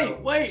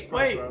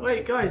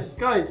 guys.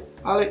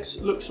 Alex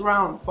looks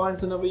around,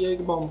 finds another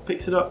Jaeger bomb,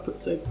 picks it up,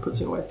 puts it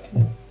away.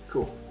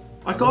 Cool.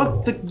 I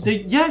got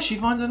yeah, she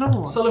finds another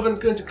one. Sullivan's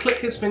going to click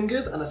his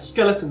fingers, and a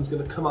skeleton's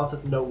going to come out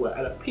of nowhere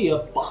and appear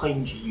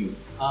behind you.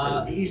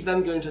 He's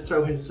then going to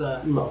throw his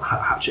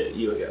hatchet at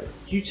you again.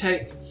 You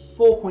take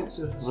 4 points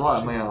of Right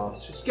on my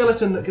arse. The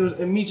skeleton that goes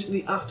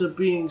immediately after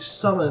being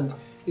summoned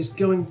is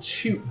going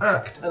to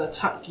act and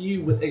attack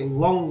you with a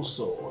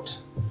longsword.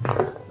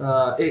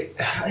 It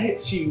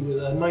hits you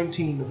with a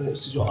 19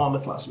 versus your armor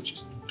class, which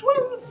is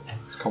 12.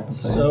 It's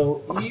compensating.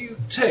 So you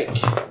take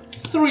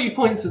 3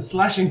 points of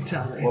slashing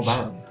damage. Well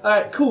done.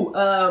 Alright, cool.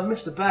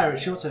 Mr. Bear,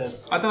 it's your turn.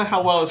 I don't know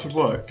how well this would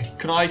work.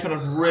 Can I kind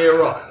of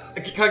rear up?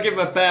 Can I give him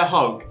a bear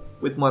hug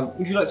with my...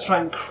 Would you like to try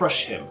and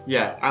crush him?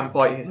 Yeah, and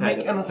bite his head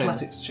Make at an the same-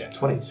 athletics check.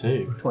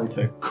 22.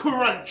 22.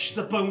 Crunch!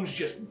 The bones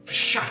just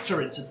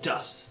shatter into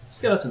dust.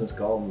 Skeleton's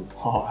gone.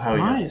 Oh, hell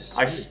yeah. Nice.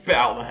 I spit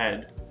out the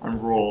head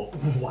and roar.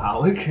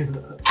 Wow.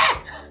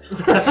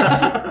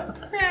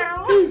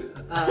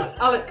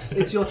 Alex,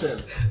 it's your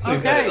turn.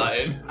 Please edit that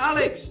in.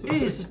 Alex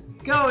is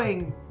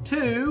going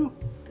to.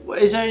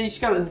 Is there any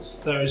skeletons?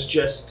 There is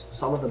just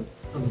some of them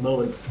at the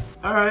moment.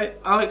 All right,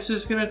 Alex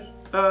is gonna.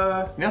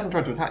 He hasn't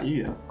tried to attack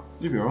you yet.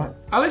 You'll be alright.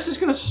 Alex is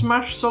gonna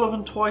smash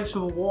Sullivan twice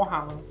with a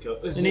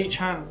warhammer Is in it- each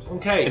hand.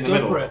 Okay, In the go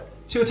middle. for it.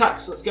 2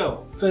 attacks, let's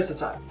go. First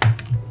attack.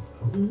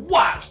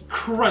 Whack!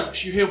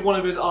 Crunch! You hear one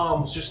of his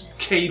arms just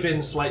cave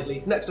in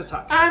slightly. Next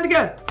attack. And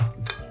again.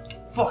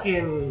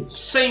 Fucking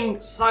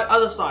same side,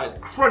 other side.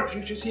 Crunch!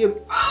 You just hear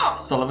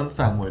Sullivan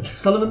sandwich.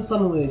 Sullivan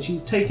Sandwich.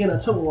 He's taken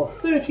a total of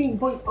 13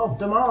 points of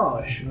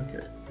damage.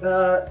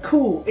 Okay.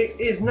 Cool. It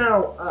is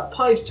now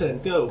Pie's turn.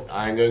 Go.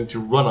 I'm going to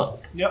run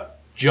up, Yep.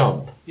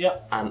 jump,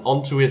 Yep. and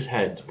onto his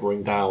head to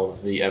bring down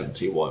the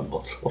empty wine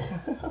bottle.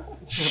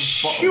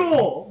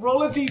 Sure.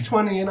 Roll a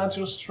d20 and add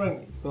your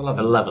strength.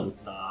 11.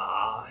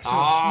 So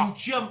you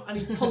jump and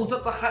he pulls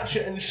up the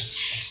hatchet and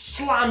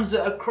slams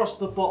it across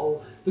the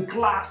bottle. The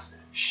glass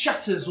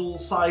shatters all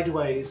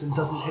sideways and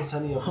doesn't hit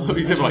any of them. You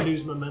as did you like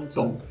lose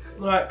momentum.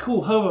 Alright,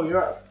 cool. Hobo,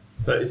 you're up.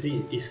 So is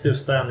he's still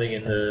standing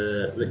in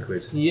the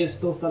liquid? He is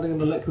still standing in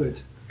the liquid.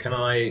 Can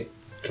I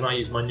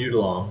use my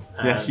noodle arm?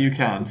 And, Yes, you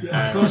can.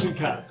 Yeah, of course you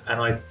can. And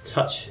I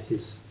touch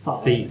his Oh.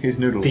 feet, His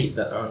noodle. feet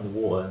that are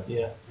underwater,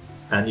 Yeah.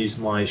 and use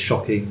my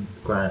shocking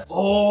grasp.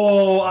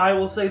 Oh, I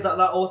will say that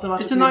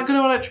automatically. Isn't that going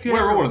to electrocute?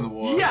 We're all in the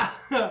water. Yeah!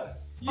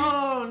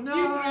 Oh no!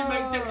 You three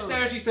make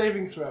dexterity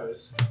saving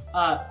throws.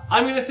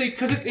 I'm going to say,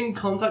 because it's in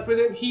contact with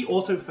him, he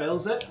auto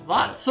fails it.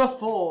 That's a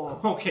 4.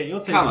 Okay,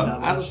 you're taking Callum,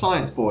 damage. as a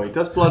science boy,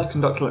 does blood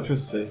conduct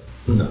electricity?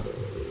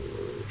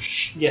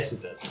 Yes,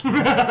 it does.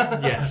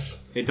 Yes.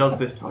 It does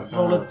this time.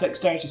 Roll a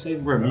dexterity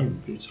saving We're throw.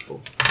 immune. Beautiful.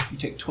 You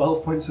take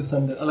 12 points of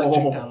electric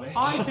Oh. damage.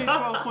 I take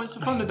 12 points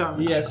of thunder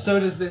damage. Yeah, so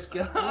does this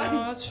guy.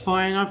 Oh, that's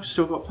fine. I've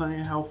still got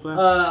plenty of health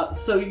left.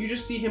 So you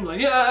just see him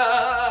like,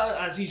 yeah,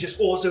 as he just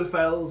auto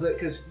fails it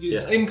because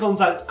it's in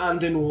contact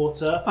and in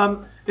water.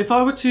 If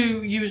I were to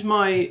use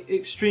my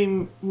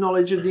extreme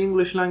knowledge of the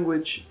English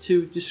language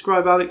to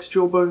describe Alex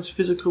Jawbone's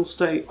physical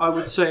state, I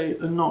would say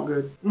not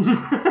good.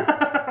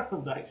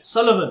 Nice.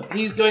 Sullivan,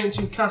 he's going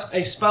to cast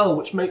a spell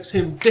which makes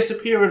him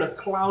disappear in a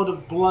cloud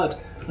of blood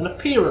and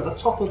appear at the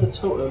top of the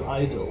totem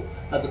idol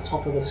at the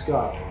top of the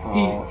sky.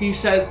 Oh. He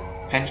says,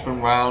 Henchman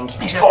round.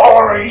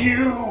 For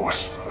you,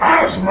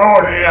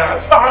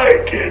 Asmodeus,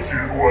 I give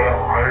you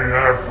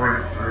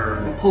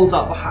everything. pulls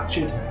out the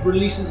hatchet,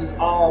 releases his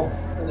arm,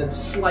 and then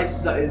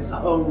slices at his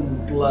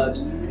own blood.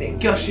 It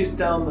gushes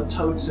down the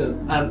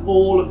totem, and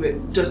all of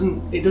it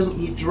doesn't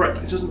drip,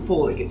 it doesn't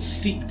fall, it gets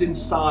seeped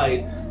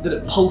inside, then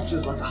it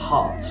pulses like a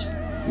heart.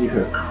 You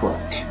hear a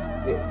crack.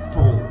 It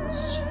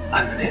falls,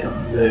 and then it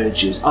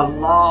emerges. A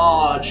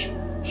large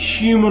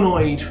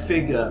humanoid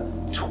figure,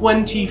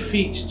 20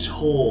 feet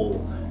tall,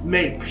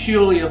 made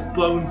purely of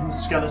bones and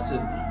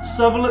skeleton.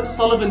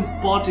 Sullivan's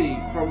body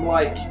from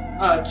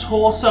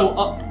torso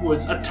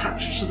upwards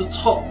attached to the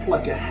top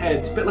like a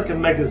head, a bit like a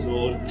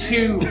Megazord.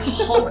 2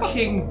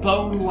 hulking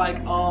bone-like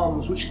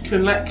arms which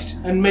connect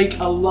and make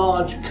a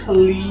large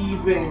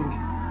cleaving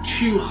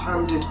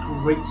 2-handed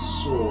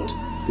greatsword.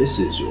 This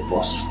is your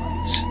boss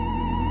fight.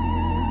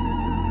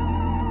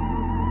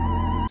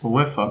 Well,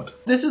 we're fucked.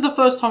 This is the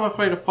first time I've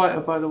played a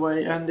fighter, by the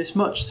way, and it's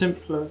much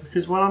simpler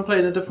because when I'm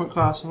playing a different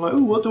class, I'm like,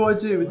 ooh, what do I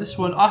do with this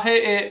one? I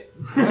hit it.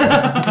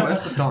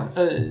 Where's the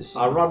dice?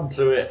 I run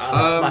to it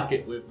and smack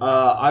it with.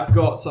 I've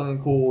got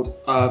something called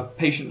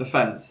Patient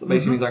Defense. That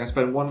basically means I can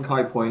spend 1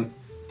 Kai point,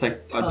 take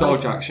a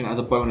dodge action as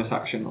a bonus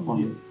action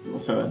on your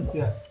turn.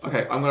 Yeah.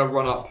 Okay, I'm going to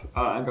run up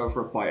and go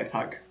for a bite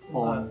attack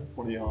on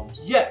one of the arms.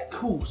 Yeah,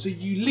 cool. So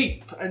you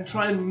leap and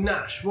try and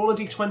gnash. Roll a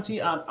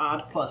d20 and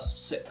add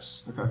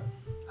 +6. Okay.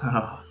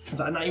 Is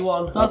that a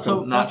 91? That's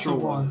a natural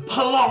one.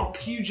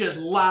 Plonk! You just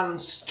land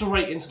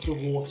straight into the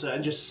water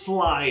and just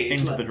slide.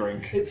 Into the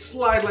drink. It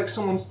slide like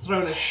someone's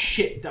thrown a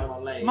shit down a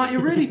lake. Matt,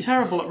 you're really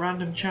terrible at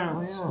random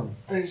chance.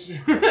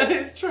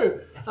 It's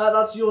true.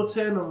 That's your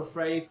turn, I'm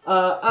afraid.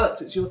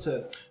 Alex, it's your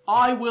turn.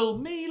 I will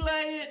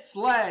melee its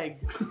leg.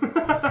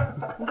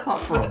 What's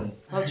that from?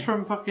 That's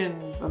from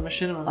fucking a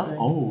machinima That's thing.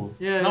 old.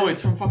 Yeah, No, it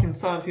it's from fucking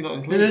Sanity Not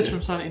Included. It is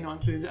from Sanity Not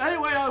Included.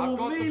 Anyway, I will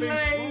got the big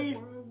melee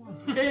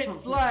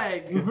its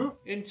leg. Mm-hmm.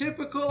 In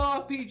typical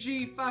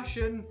RPG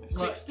fashion,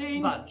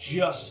 16. That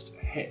just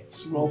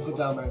hits. Roll for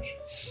damage.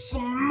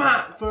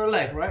 Smack for a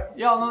leg, right?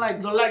 Yeah, on the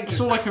leg. The leg That's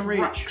just all I can reach.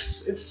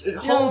 cracks. It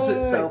holds Yay.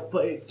 itself,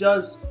 but it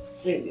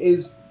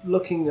is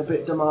looking a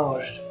bit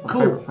damaged.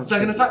 Cool. favourite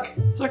Second attack.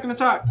 Second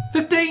attack.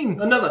 15.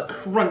 Another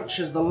crunch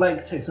as the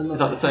leg takes another. Is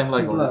that the same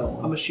leg or blow.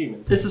 not? I'm assuming.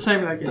 It's the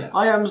same leg. Yeah.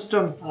 I am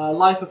stunned.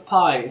 Life of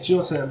Pi. It's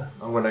your turn.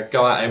 I'm gonna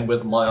go at him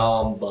with my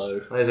arm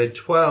bow. There's a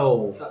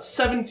 12. That's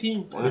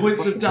 17 points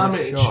of fucking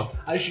damage nice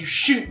shot. as you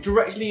shoot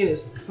directly in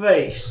his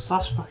face.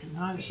 That's fucking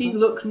nice. He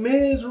looks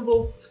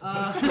miserable.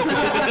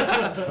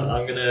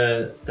 I'm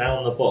gonna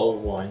down the bottle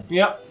of wine,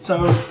 Yep.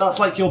 So that's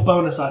like your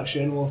bonus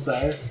action, we'll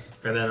say.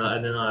 and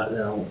then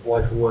I'll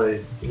wipe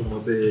away all my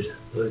beard.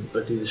 I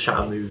do the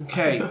shatter move.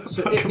 Okay.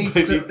 So it needs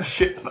Completely to.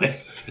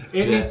 shit-faced.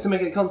 It needs to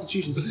make a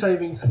Constitution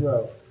saving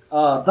throw.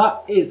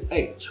 That is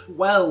a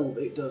 12.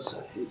 It does.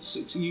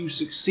 You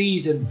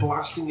succeed in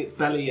blasting its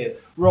belly in.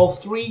 Roll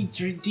 3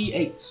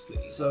 d8s,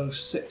 please. So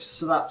 6.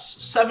 So that's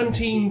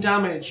 17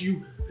 damage.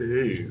 You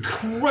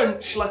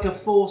crunch like a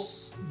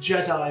Force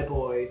Jedi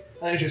boy,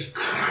 and it just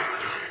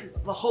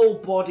the whole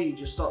body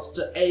just starts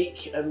to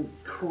ache and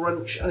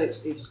crunch, and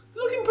it's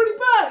looking pretty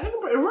bad.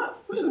 Looking pretty rough.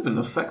 This has been an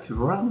effective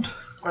round.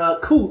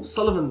 Cool.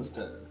 Sullivan's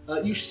turn.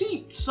 You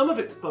see some of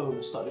its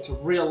bone starting to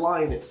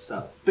realign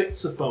itself.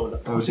 Bits of bone are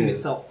putting dear.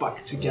 itself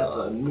back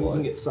together and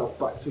moving itself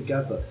back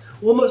together.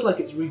 Almost like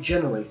it's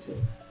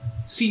regenerating.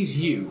 Sees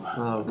you.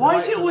 Why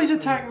is it always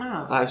attack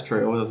Matt? That is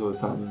true. It was always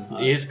something.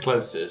 He is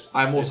closest.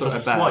 I'm also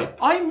It's a bear. swipe.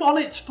 I'm on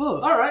its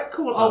foot. Alright,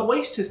 cool. I'll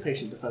waste his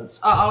patient defense.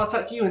 I'll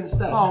attack you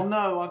instead. Oh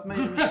no, I've made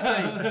a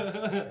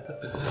mistake.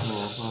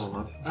 Oh,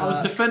 lad. I was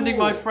defending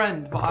cool. my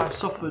friend, but I've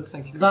suffered.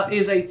 That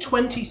is a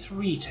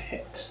 23 to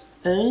hit.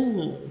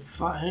 Oh,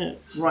 that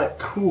hits. Right,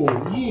 cool.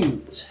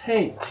 You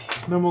take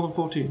No more than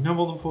 14. No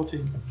more than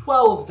 14.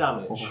 12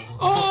 damage.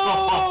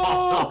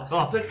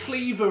 Oh! The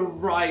cleaver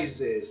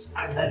rises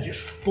and then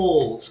just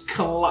falls,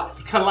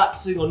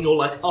 collapsing on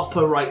your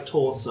upper right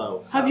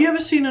torso. Have you ever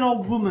seen an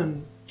old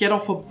woman get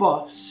off a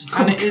bus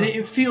and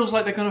it feels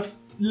like they're going to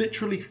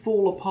literally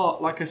fall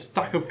apart like a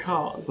stack of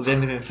cards? At the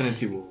end of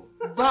Infinity War.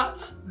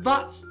 That's.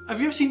 Have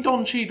you ever seen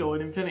Don Cheadle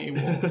in Infinity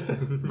War?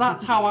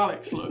 That's how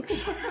Alex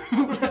looks.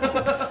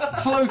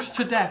 Close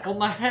to death, on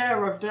the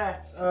hair of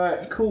death.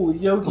 Alright, cool.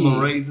 Yogi. On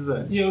the razor's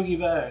end. Yogi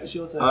Bear, it's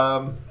your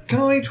turn.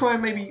 Can I try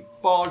and maybe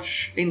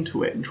barge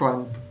into it and try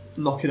and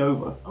knock it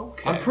over?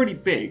 Okay. I'm pretty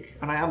big,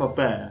 and I am a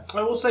bear.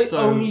 I will say so-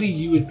 only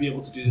you would be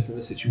able to do this in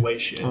this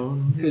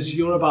situation because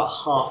you're about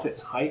half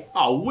its height.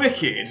 Oh,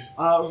 wicked!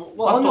 Well,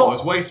 I on thought your, it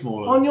was way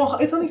smaller. on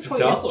your, it's only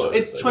 20. I thought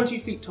it It's was 20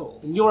 feet tall,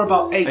 and you're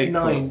about 8, 8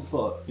 9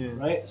 foot. Yeah.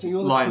 Right, so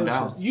you're the Lying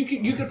closest. down.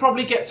 You could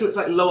probably get to its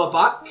lower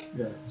back.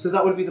 Yeah. So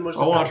that would be the most.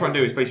 What I try and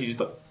do is basically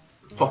just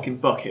fucking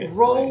bucket.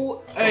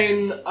 Roll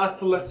an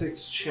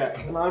athletics check,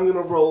 and I'm going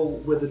to roll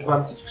with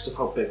advantage because of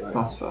how big I am.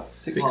 That's fair.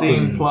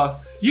 16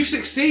 plus. You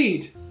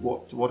succeed!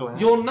 What do I have?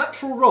 Your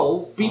natural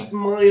roll beat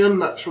my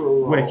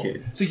unnatural roll.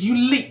 Wicked. So you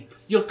leap,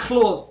 your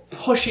claws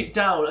push it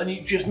down, and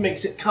it just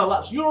makes it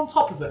collapse. You're on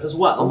top of it as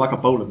well. I'm like a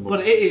bowling ball.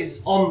 But it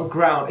is on the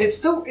ground.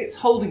 It's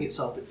holding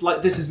itself. It's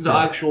like this is the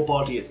actual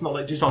body. It's not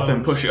like just Starts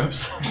doing bones.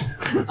 push-ups.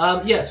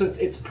 Yeah, so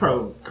it's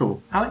prone.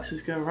 Cool.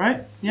 Alex's go,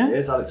 right? Yeah? It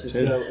is Alex's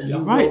It is. go, and you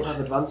Right. will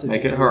have advantage.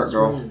 Make it in hurt, this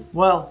girl. room.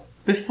 Well,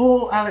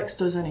 before Alex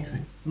does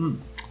anything,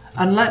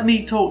 and let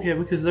me talk here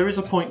because there is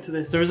a point to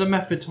this, there is a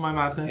method to my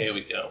madness. Here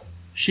we go.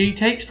 She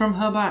takes from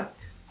her back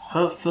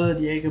her third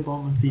Jaeger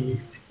bomb of the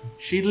evening.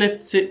 She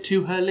lifts it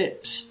to her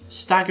lips,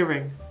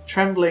 staggering,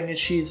 trembling as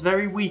she is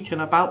very weak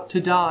and about to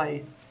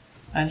die.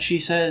 And she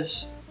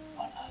says,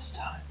 "One last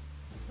time.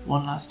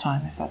 One last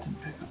time," if that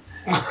didn't pick up.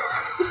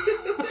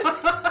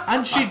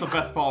 And she That's the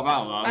best part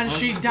about that. and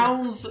she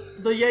downs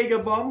the Jaeger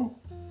bomb.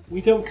 We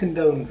don't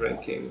condone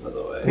drinking, by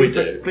the way. We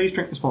do. Please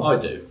drink I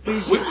responsibly. do.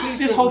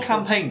 This whole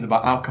campaign's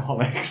about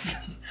alcoholics.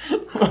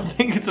 I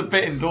think it's a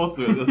bit endorsed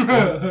at this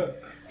point.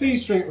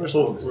 Please drink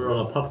responsibly. We're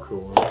on a pub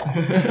crawl.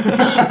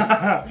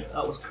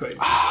 That was crazy.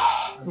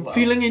 I'm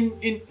feeling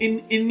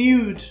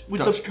renewed with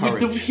Dutch with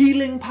the courage.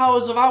 healing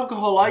powers of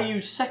alcohol. I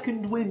use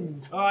second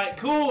wind. Alright,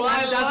 cool.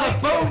 And as a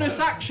bonus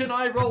action,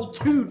 I roll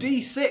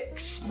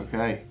 2d6.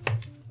 Okay.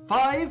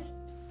 5.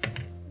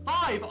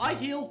 I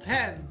heal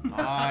 10.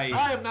 Nice.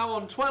 I am now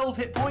on 12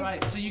 hit points.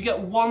 Right, so you get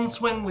one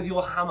swing with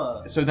your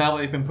hammer. So now that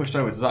they've been pushed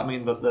over, does that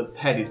mean that the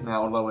head is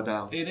now lower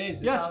down? It is.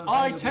 it's Yes, out of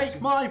I available take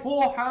to- my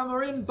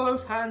warhammer in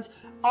both hands.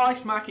 I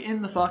smack it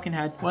in the fucking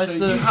head. Where's So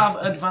the? you have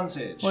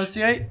advantage. Where's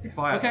the 8? If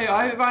I have Okay,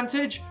 I have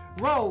advantage.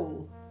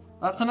 Roll.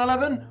 That's an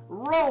 11.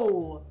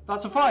 Roll.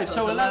 That's a 5.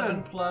 So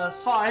 11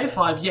 plus 5.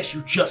 5. Yes,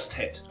 you just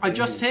hit. I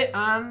just hit,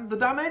 and the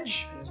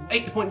damage?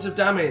 8 points of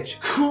damage.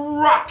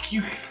 Crack!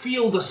 You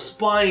feel the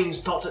spine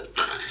start to.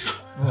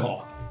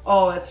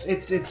 Oh,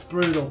 it's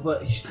brutal,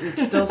 but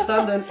it's still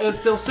standing. It's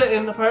still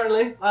sitting,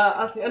 apparently.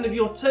 At the end of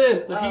your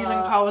turn, The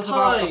healing powers of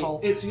Pi, alcohol.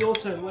 It's your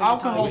turn. Where's your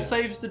Alcohol target?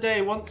 saves the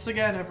day once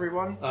again,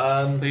 everyone.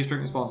 Please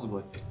drink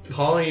responsibly.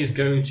 Pi is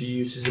going to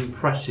use his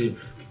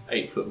impressive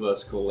 8-foot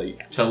vertical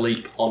leap to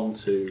leap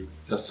onto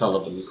the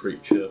Sullivan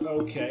creature.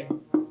 Okay.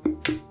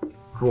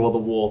 Draw the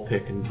war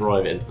pick and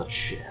drive it into the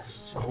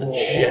chest. Just the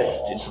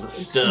chest, into the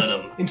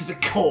sternum. Into the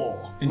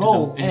core. Into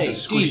Roll the a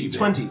squishy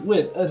bit. D20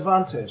 with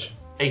advantage.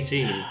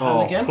 18.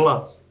 And again?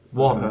 Plus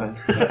 1.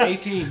 So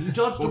 18. You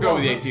dodged We'll the go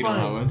one, with the that's 18 on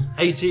fine. that one.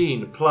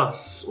 18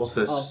 plus, what's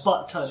this? A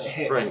butt ton it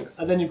hits. Strength.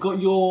 And then you've got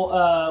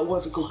your,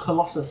 what's it called,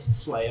 Colossus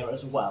Slayer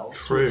as well.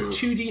 True. So it's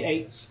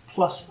 2d8s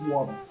plus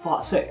 1.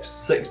 6.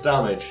 6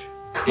 damage.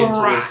 Into the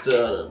Crack.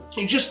 sternum.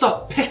 You just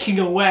start picking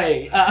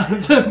away at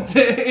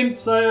the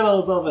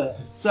internals of it.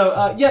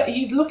 So, yeah,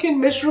 he's looking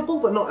miserable,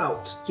 but not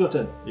out. It's your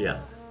turn. Yeah.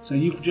 So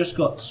you've just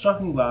got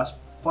Striking Blast,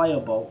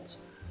 Firebolt,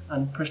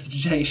 and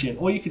Prestidigitation.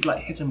 Or you could, like,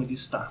 hit him with your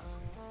staff.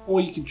 Or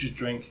you could just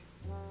drink.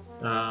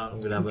 I'm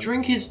gonna have a.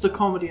 Drink is the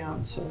comedy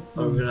answer.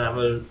 I'm gonna have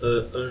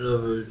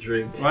another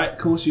drink. Right,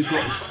 cool, so you've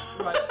got...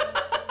 right,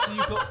 so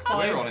you've got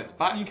 5... We're on its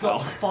back, You've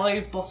got pal.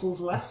 5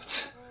 bottles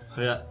left.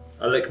 Yeah.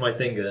 I lick my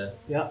finger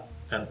Yeah.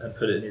 and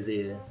put it in his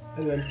ear.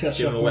 And then cast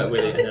Give him a Shocking wet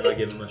willy, Blast. and then I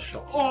give him a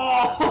shot.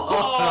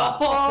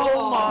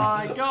 Oh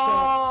my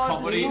god!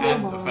 Comedy Oh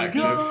and my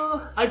effective.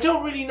 God. I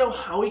don't really know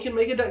how he can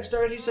make a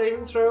dexterity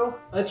saving throw.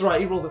 That's right,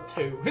 he rolled a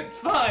 2. It's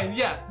fine,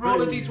 yeah.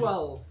 Roll a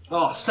d12.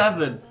 Oh,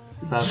 7.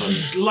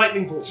 7.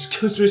 Lightning bolt just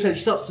goes through his head.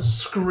 He starts to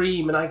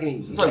scream in agony.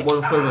 It's like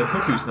one flew over the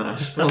cuckoo's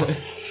nest.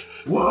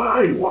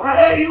 Why?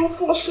 Why are you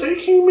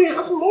forsaking me,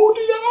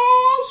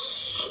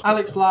 Asmodeus?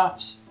 Alex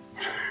laughs.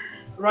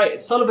 Right,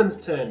 it's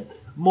Sullivan's turn.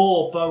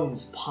 More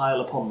bones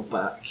pile upon the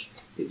back.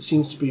 It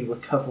seems to be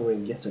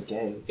recovering yet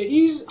again. It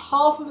uses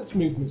half of its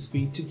movement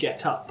speed to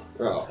get up.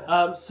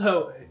 Oh.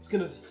 So it's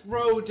going to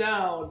throw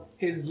down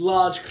his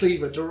large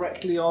cleaver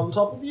directly on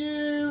top of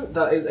you.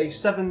 That is a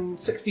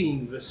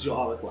 7-16 versus your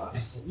armor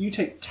class. You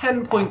take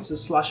 10 points of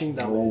slashing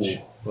damage.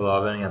 Well,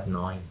 I've only had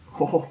 9.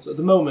 So at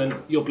the moment,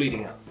 you're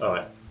bleeding out.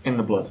 Alright. In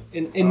the blood.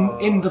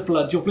 In the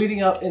blood. You're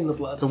bleeding out in the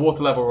blood. The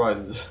water level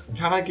rises.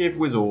 Can I give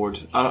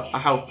Wizard a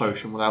health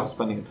potion without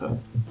spending a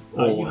turn?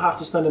 You have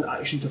to spend an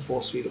action to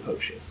force feed a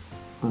potion.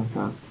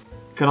 Okay.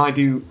 Can I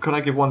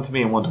give one to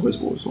me and one to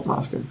Wizard? Is what I'm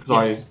asking.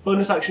 Because Yes.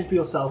 Bonus action for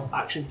yourself,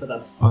 action for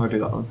them. I'm gonna do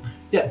that one.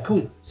 Yeah,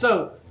 cool.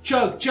 So,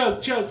 chug.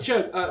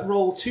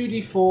 Roll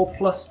 2d4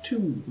 plus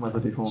 2. Where's the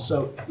D4?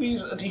 So,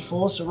 use a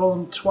d4, so roll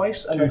them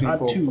twice and then add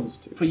 2d4 2. plus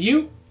 2. For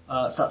you,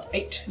 so that's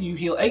 8. You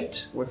heal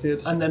 8.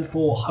 Wicked. And then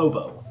for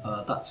Hobo,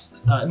 that's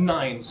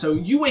 9. So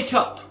you wake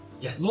up,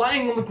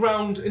 lying on the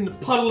ground in a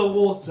puddle of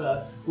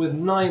water with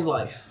 9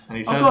 life. And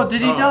he Oh says, god,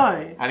 did he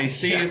die? And he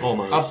sees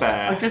Almost. a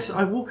bear. I guess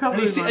I walk up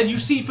And and you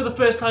see for the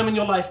first time in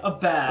your life a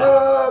bear.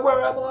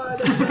 Where am I?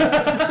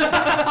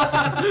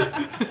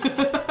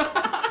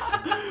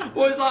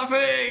 what is that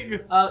thing?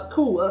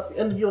 Cool, that's the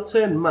end of your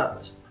turn,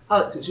 Matt.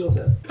 Alex, it's your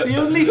turn. The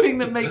only thing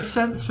that makes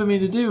sense for me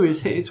to do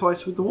is hit it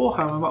twice with the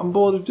Warhammer, but I'm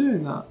bored of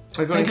doing that. Have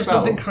you got Think any of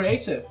something spells?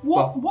 creative.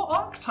 What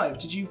archetype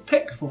did you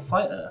pick for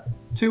fighter?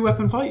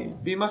 2-weapon fighting.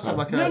 You must have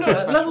like a No,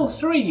 special- at level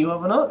 3 you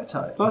have an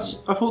archetype. I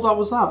thought that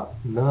was that.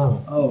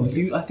 No. Oh,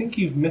 I think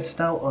you've missed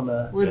out on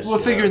a... We're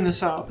figuring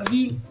this out. Have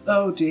you...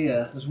 Oh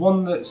dear. There's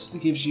one that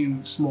gives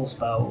you small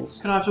spells.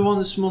 Can I have the one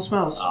with small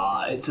spells?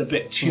 It's a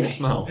bit too...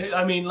 Small smells.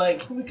 I mean,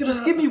 like...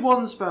 Just give me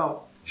one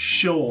spell.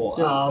 Sure.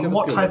 Give us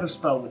What good type one. of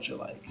spell would you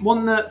like?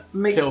 One that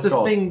makes Kills the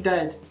gods. thing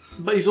dead,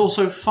 but is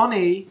also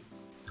funny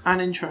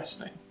and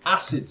interesting.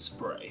 Acid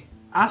spray.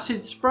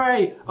 Acid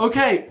spray.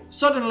 Okay,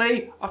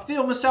 suddenly I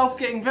feel myself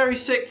getting very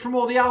sick from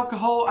all the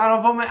alcohol and I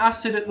vomit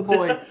acid at the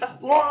boy.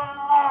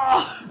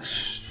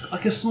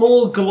 Like a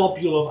small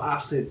globule of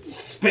acid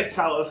spits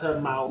out of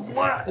her mouth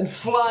and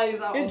flies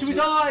out Into onto his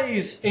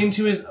eyes!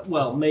 Into his...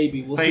 Well,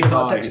 maybe. We'll see Face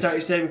about eyes.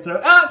 dexterity saving throw.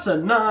 That's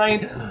a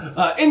 9.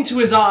 Into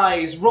his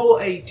eyes. Roll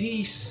a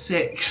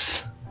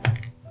d6.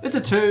 It's a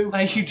 2.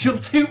 And you deal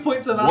 2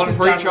 points of acid One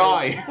for each damage.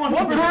 eye. One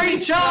for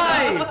each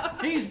eye!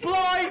 He's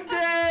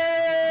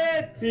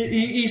blinded!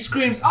 He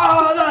screams,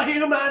 "Oh, the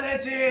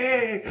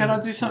humanity!" Can I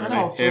do something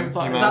else? Him, Or is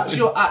that him it? That's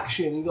your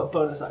action. You got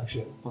bonus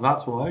action. Well,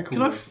 that's what I call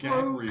Can I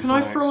it. can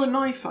I throw a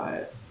knife at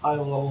it? I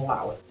will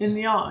allow it. In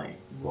the eye?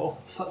 Roll.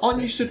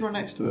 Aren't you stood right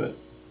next to it?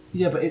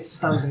 Yeah, but it's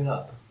standing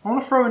up. I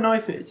want to throw a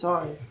knife at its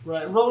eye.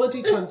 Right, roll a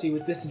d20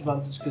 with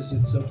disadvantage because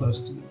it's so close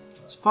to you.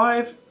 It's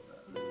 5.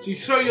 So you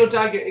throw your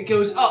dagger, it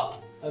goes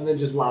up, and then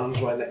just lands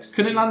right next to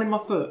Can it land in my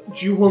foot? you.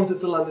 Do you want it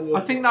to land in your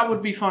I think that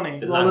would be funny.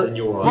 It lands in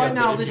your eye. Right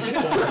now, this is.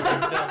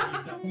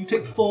 You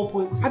take 4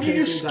 points of Have you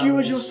just piercing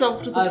skewered damage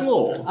yourself to the as,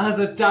 floor? as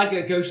a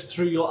dagger goes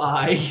through your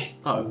eye.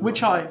 Oh.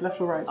 Which eye?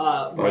 Left or right?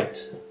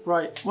 Right.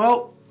 Right.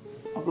 Well,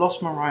 I've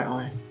lost my right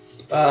eye.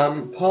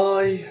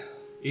 Pi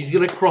He's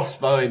gonna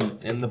crossbow him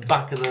in the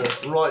back of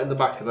right in the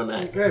back of the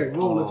neck. Okay,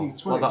 roll a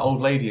d20. Like that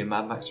old lady in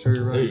Mad Max Fury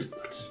Road.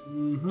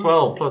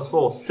 12 plus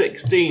 4,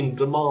 16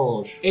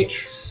 damage.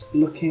 It's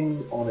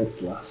looking on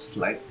its last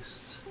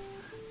legs.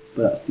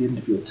 But that's the end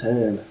of your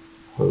turn.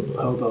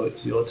 Hobo,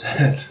 it's your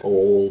turn.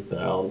 All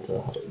down to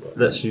Hobo.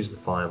 Let's use the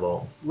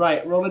fireball.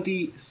 Right, roll a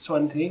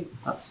d20.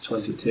 That's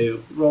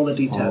 22. Roll a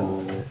d10.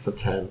 Oh, it's a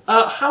 10.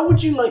 How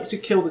would you like to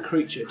kill the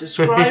creature?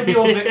 Describe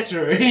your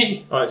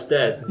victory. Oh, it's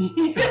dead.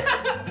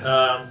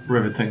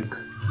 Riveting.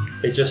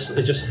 It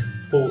just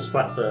falls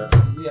flat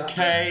first, Yeah.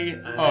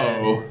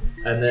 K.O.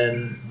 and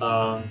then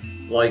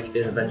like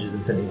in Avengers: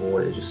 Infinity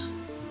War, it just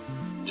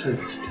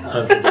Turns to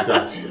turns into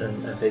dust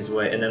and fades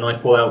away. And then I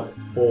pull out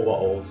 4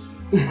 bottles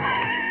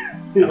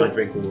and I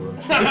drink all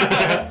of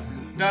them.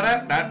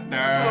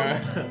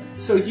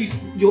 So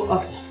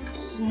a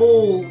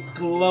small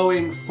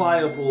glowing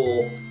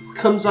fireball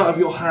comes out of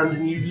your hand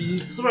and you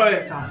throw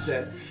it at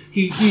him.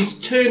 He's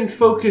turned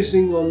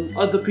focusing on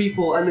other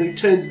people and then he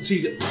turns and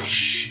sees it.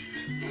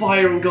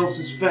 Fire engulfs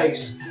his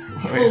face.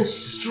 He falls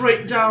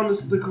straight down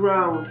into the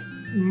ground,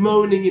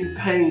 moaning in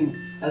pain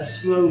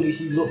as slowly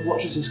he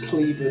watches his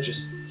cleaver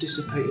just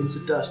dissipate into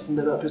dust and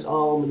then up his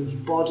arm and his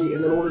body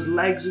and then all his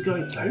legs are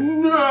going. He's like,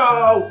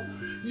 no!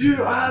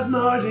 You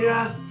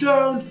Asmodeus,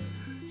 don't!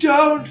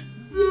 No!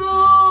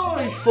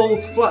 He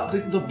falls flat,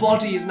 the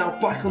body is now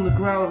back on the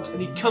ground and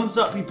he comes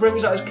up, he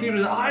brings out his cleaver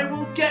and I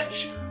will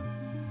get you!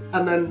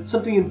 And then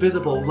something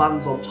invisible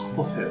lands on top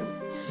of him.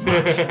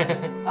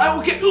 I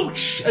will get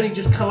ooch! And he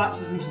just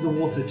collapses into the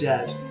water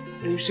dead.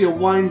 And you see a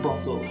wine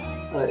bottle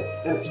and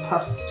it's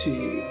passed to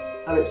you.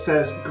 And it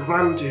says,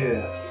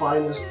 Grandeur,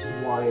 finest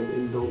wine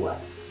in the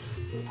West.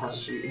 It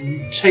passes to you. And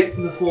you take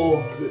the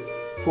four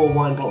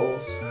wine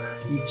bottles,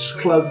 you just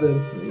club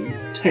them, and you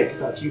take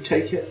that. Do you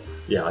take it?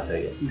 Yeah, I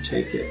take it. You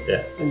take it.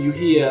 Yeah. And you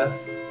hear,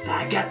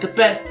 I got the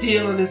best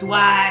deal on this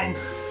wine!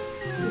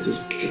 And it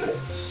just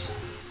dissipates.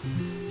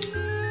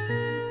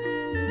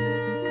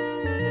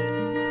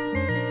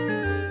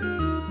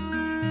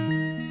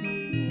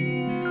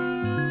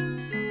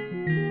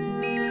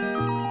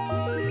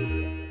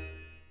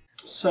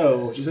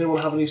 So, does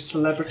anyone have any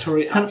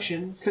celebratory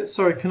actions?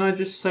 Sorry, can I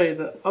just say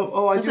that? I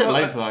It's a bit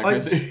late for that,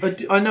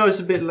 Chrissy. I know it's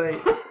a bit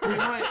late.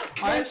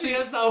 She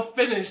has now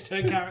finished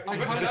her character.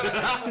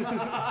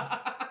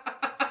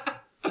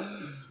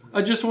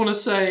 I just want to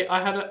say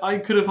I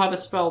could have had a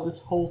spell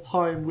this whole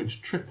time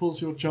which triples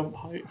your jump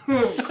height.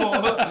 We've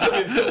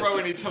been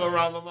throwing each other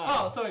around the map.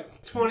 Oh, sorry,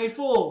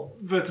 24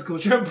 vertical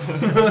jump.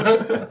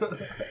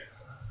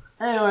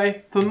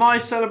 Anyway, for my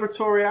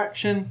celebratory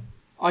action,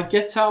 I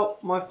get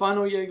out my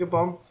final Jaeger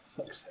bomb,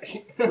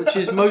 which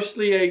is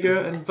mostly Jaeger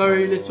and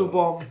very little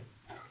bomb,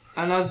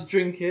 and as I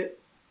drink it,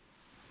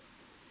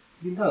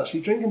 You know,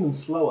 she's drinking them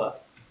slower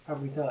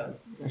every time.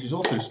 She's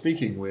also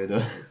speaking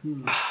weirder.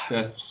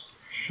 Yeah.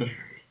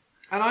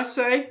 and I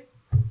say,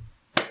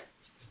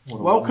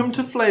 "Welcome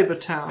to Flavor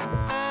Town."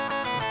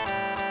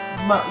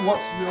 Matt,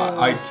 what's your...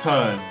 I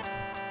turn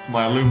to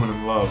my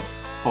aluminum love,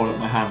 hold up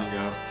my hand and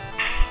go,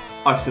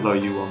 I still owe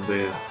you one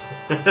beer.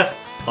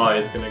 Oh,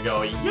 it's gonna go.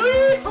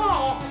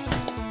 Yeehaw!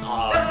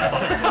 Oh,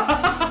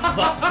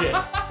 that's it.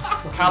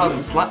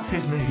 Callum slapped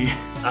his knee.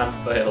 And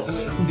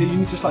fails. You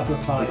need to slap your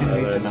thigh.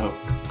 No.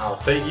 I'll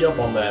take you up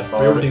on there,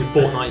 bro. We ought to do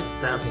Fortnite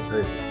dancing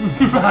poses.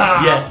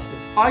 Yes.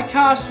 I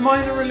cast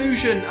Minor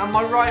Illusion and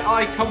my right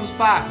eye comes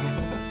back.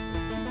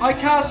 I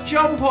cast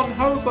Jump on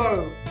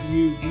Hobo.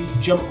 You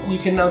jump. You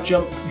can now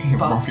jump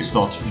Rockets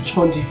off.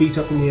 20 feet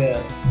up in the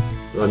air.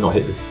 I'll not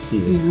hit the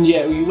ceiling.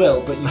 Yeah, you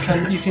will, but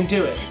you can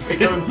do it. It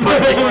goes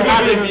back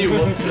if you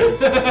want to.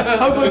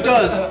 Hobo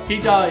does. He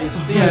dies.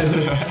 The end.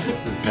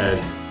 It's his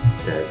head.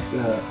 Dead.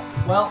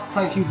 Well,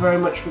 thank you very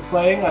much for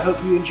playing. I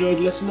hope you enjoyed,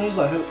 listeners.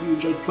 I hope you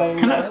enjoyed playing.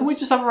 Can we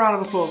just have a round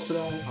of applause for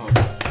that? Oh,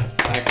 it's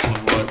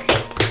excellent work.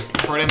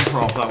 For an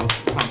improv, that was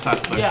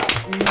fantastic. Yeah.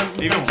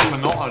 Even for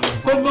not an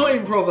improv. For not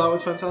improv, that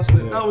was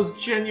fantastic. That was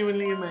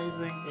genuinely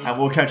amazing. And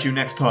we'll catch you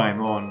next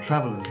time on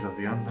Travellers of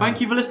the Unknown.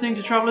 Thank you for listening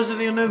to Travellers of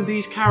the Unknown.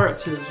 These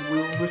characters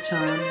will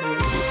return.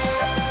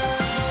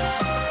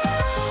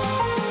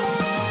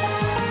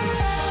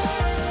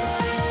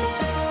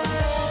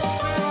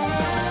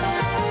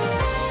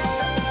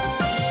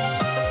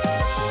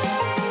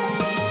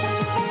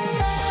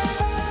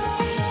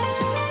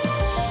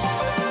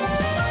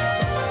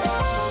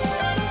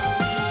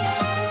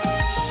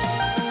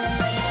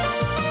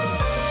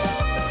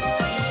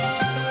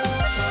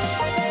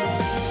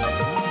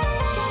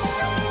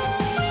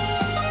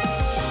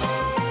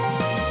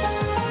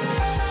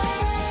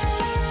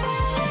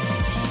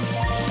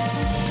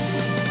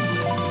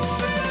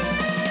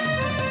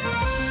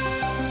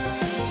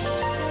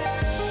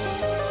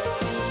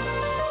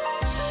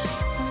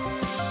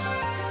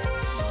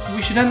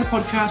 We should end the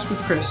podcast with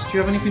Chris. Do you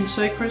have anything to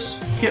say, Chris?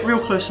 Get real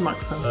close to the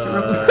microphone.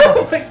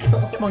 Oh my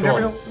god! Come on, get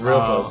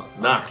real close.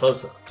 Nah,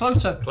 closer.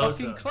 Closer.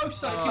 Closer. Fucking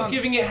closer. Keep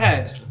giving it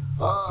head.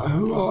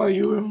 Who are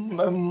you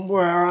and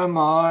where am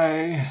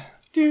I?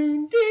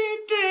 Dun, dun,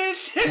 dun,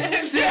 dun.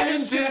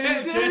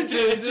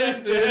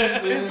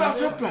 Is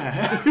that a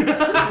bear?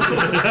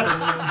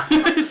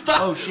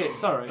 Oh shit!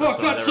 Sorry. Fuck,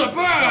 that's a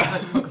bear!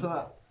 Fuck for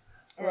that.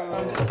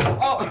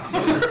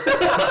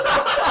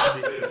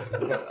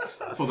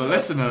 For the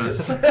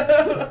listeners,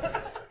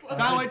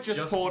 Dawid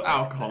just poured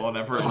alcohol on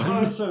everyone.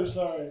 I'm so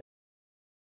sorry.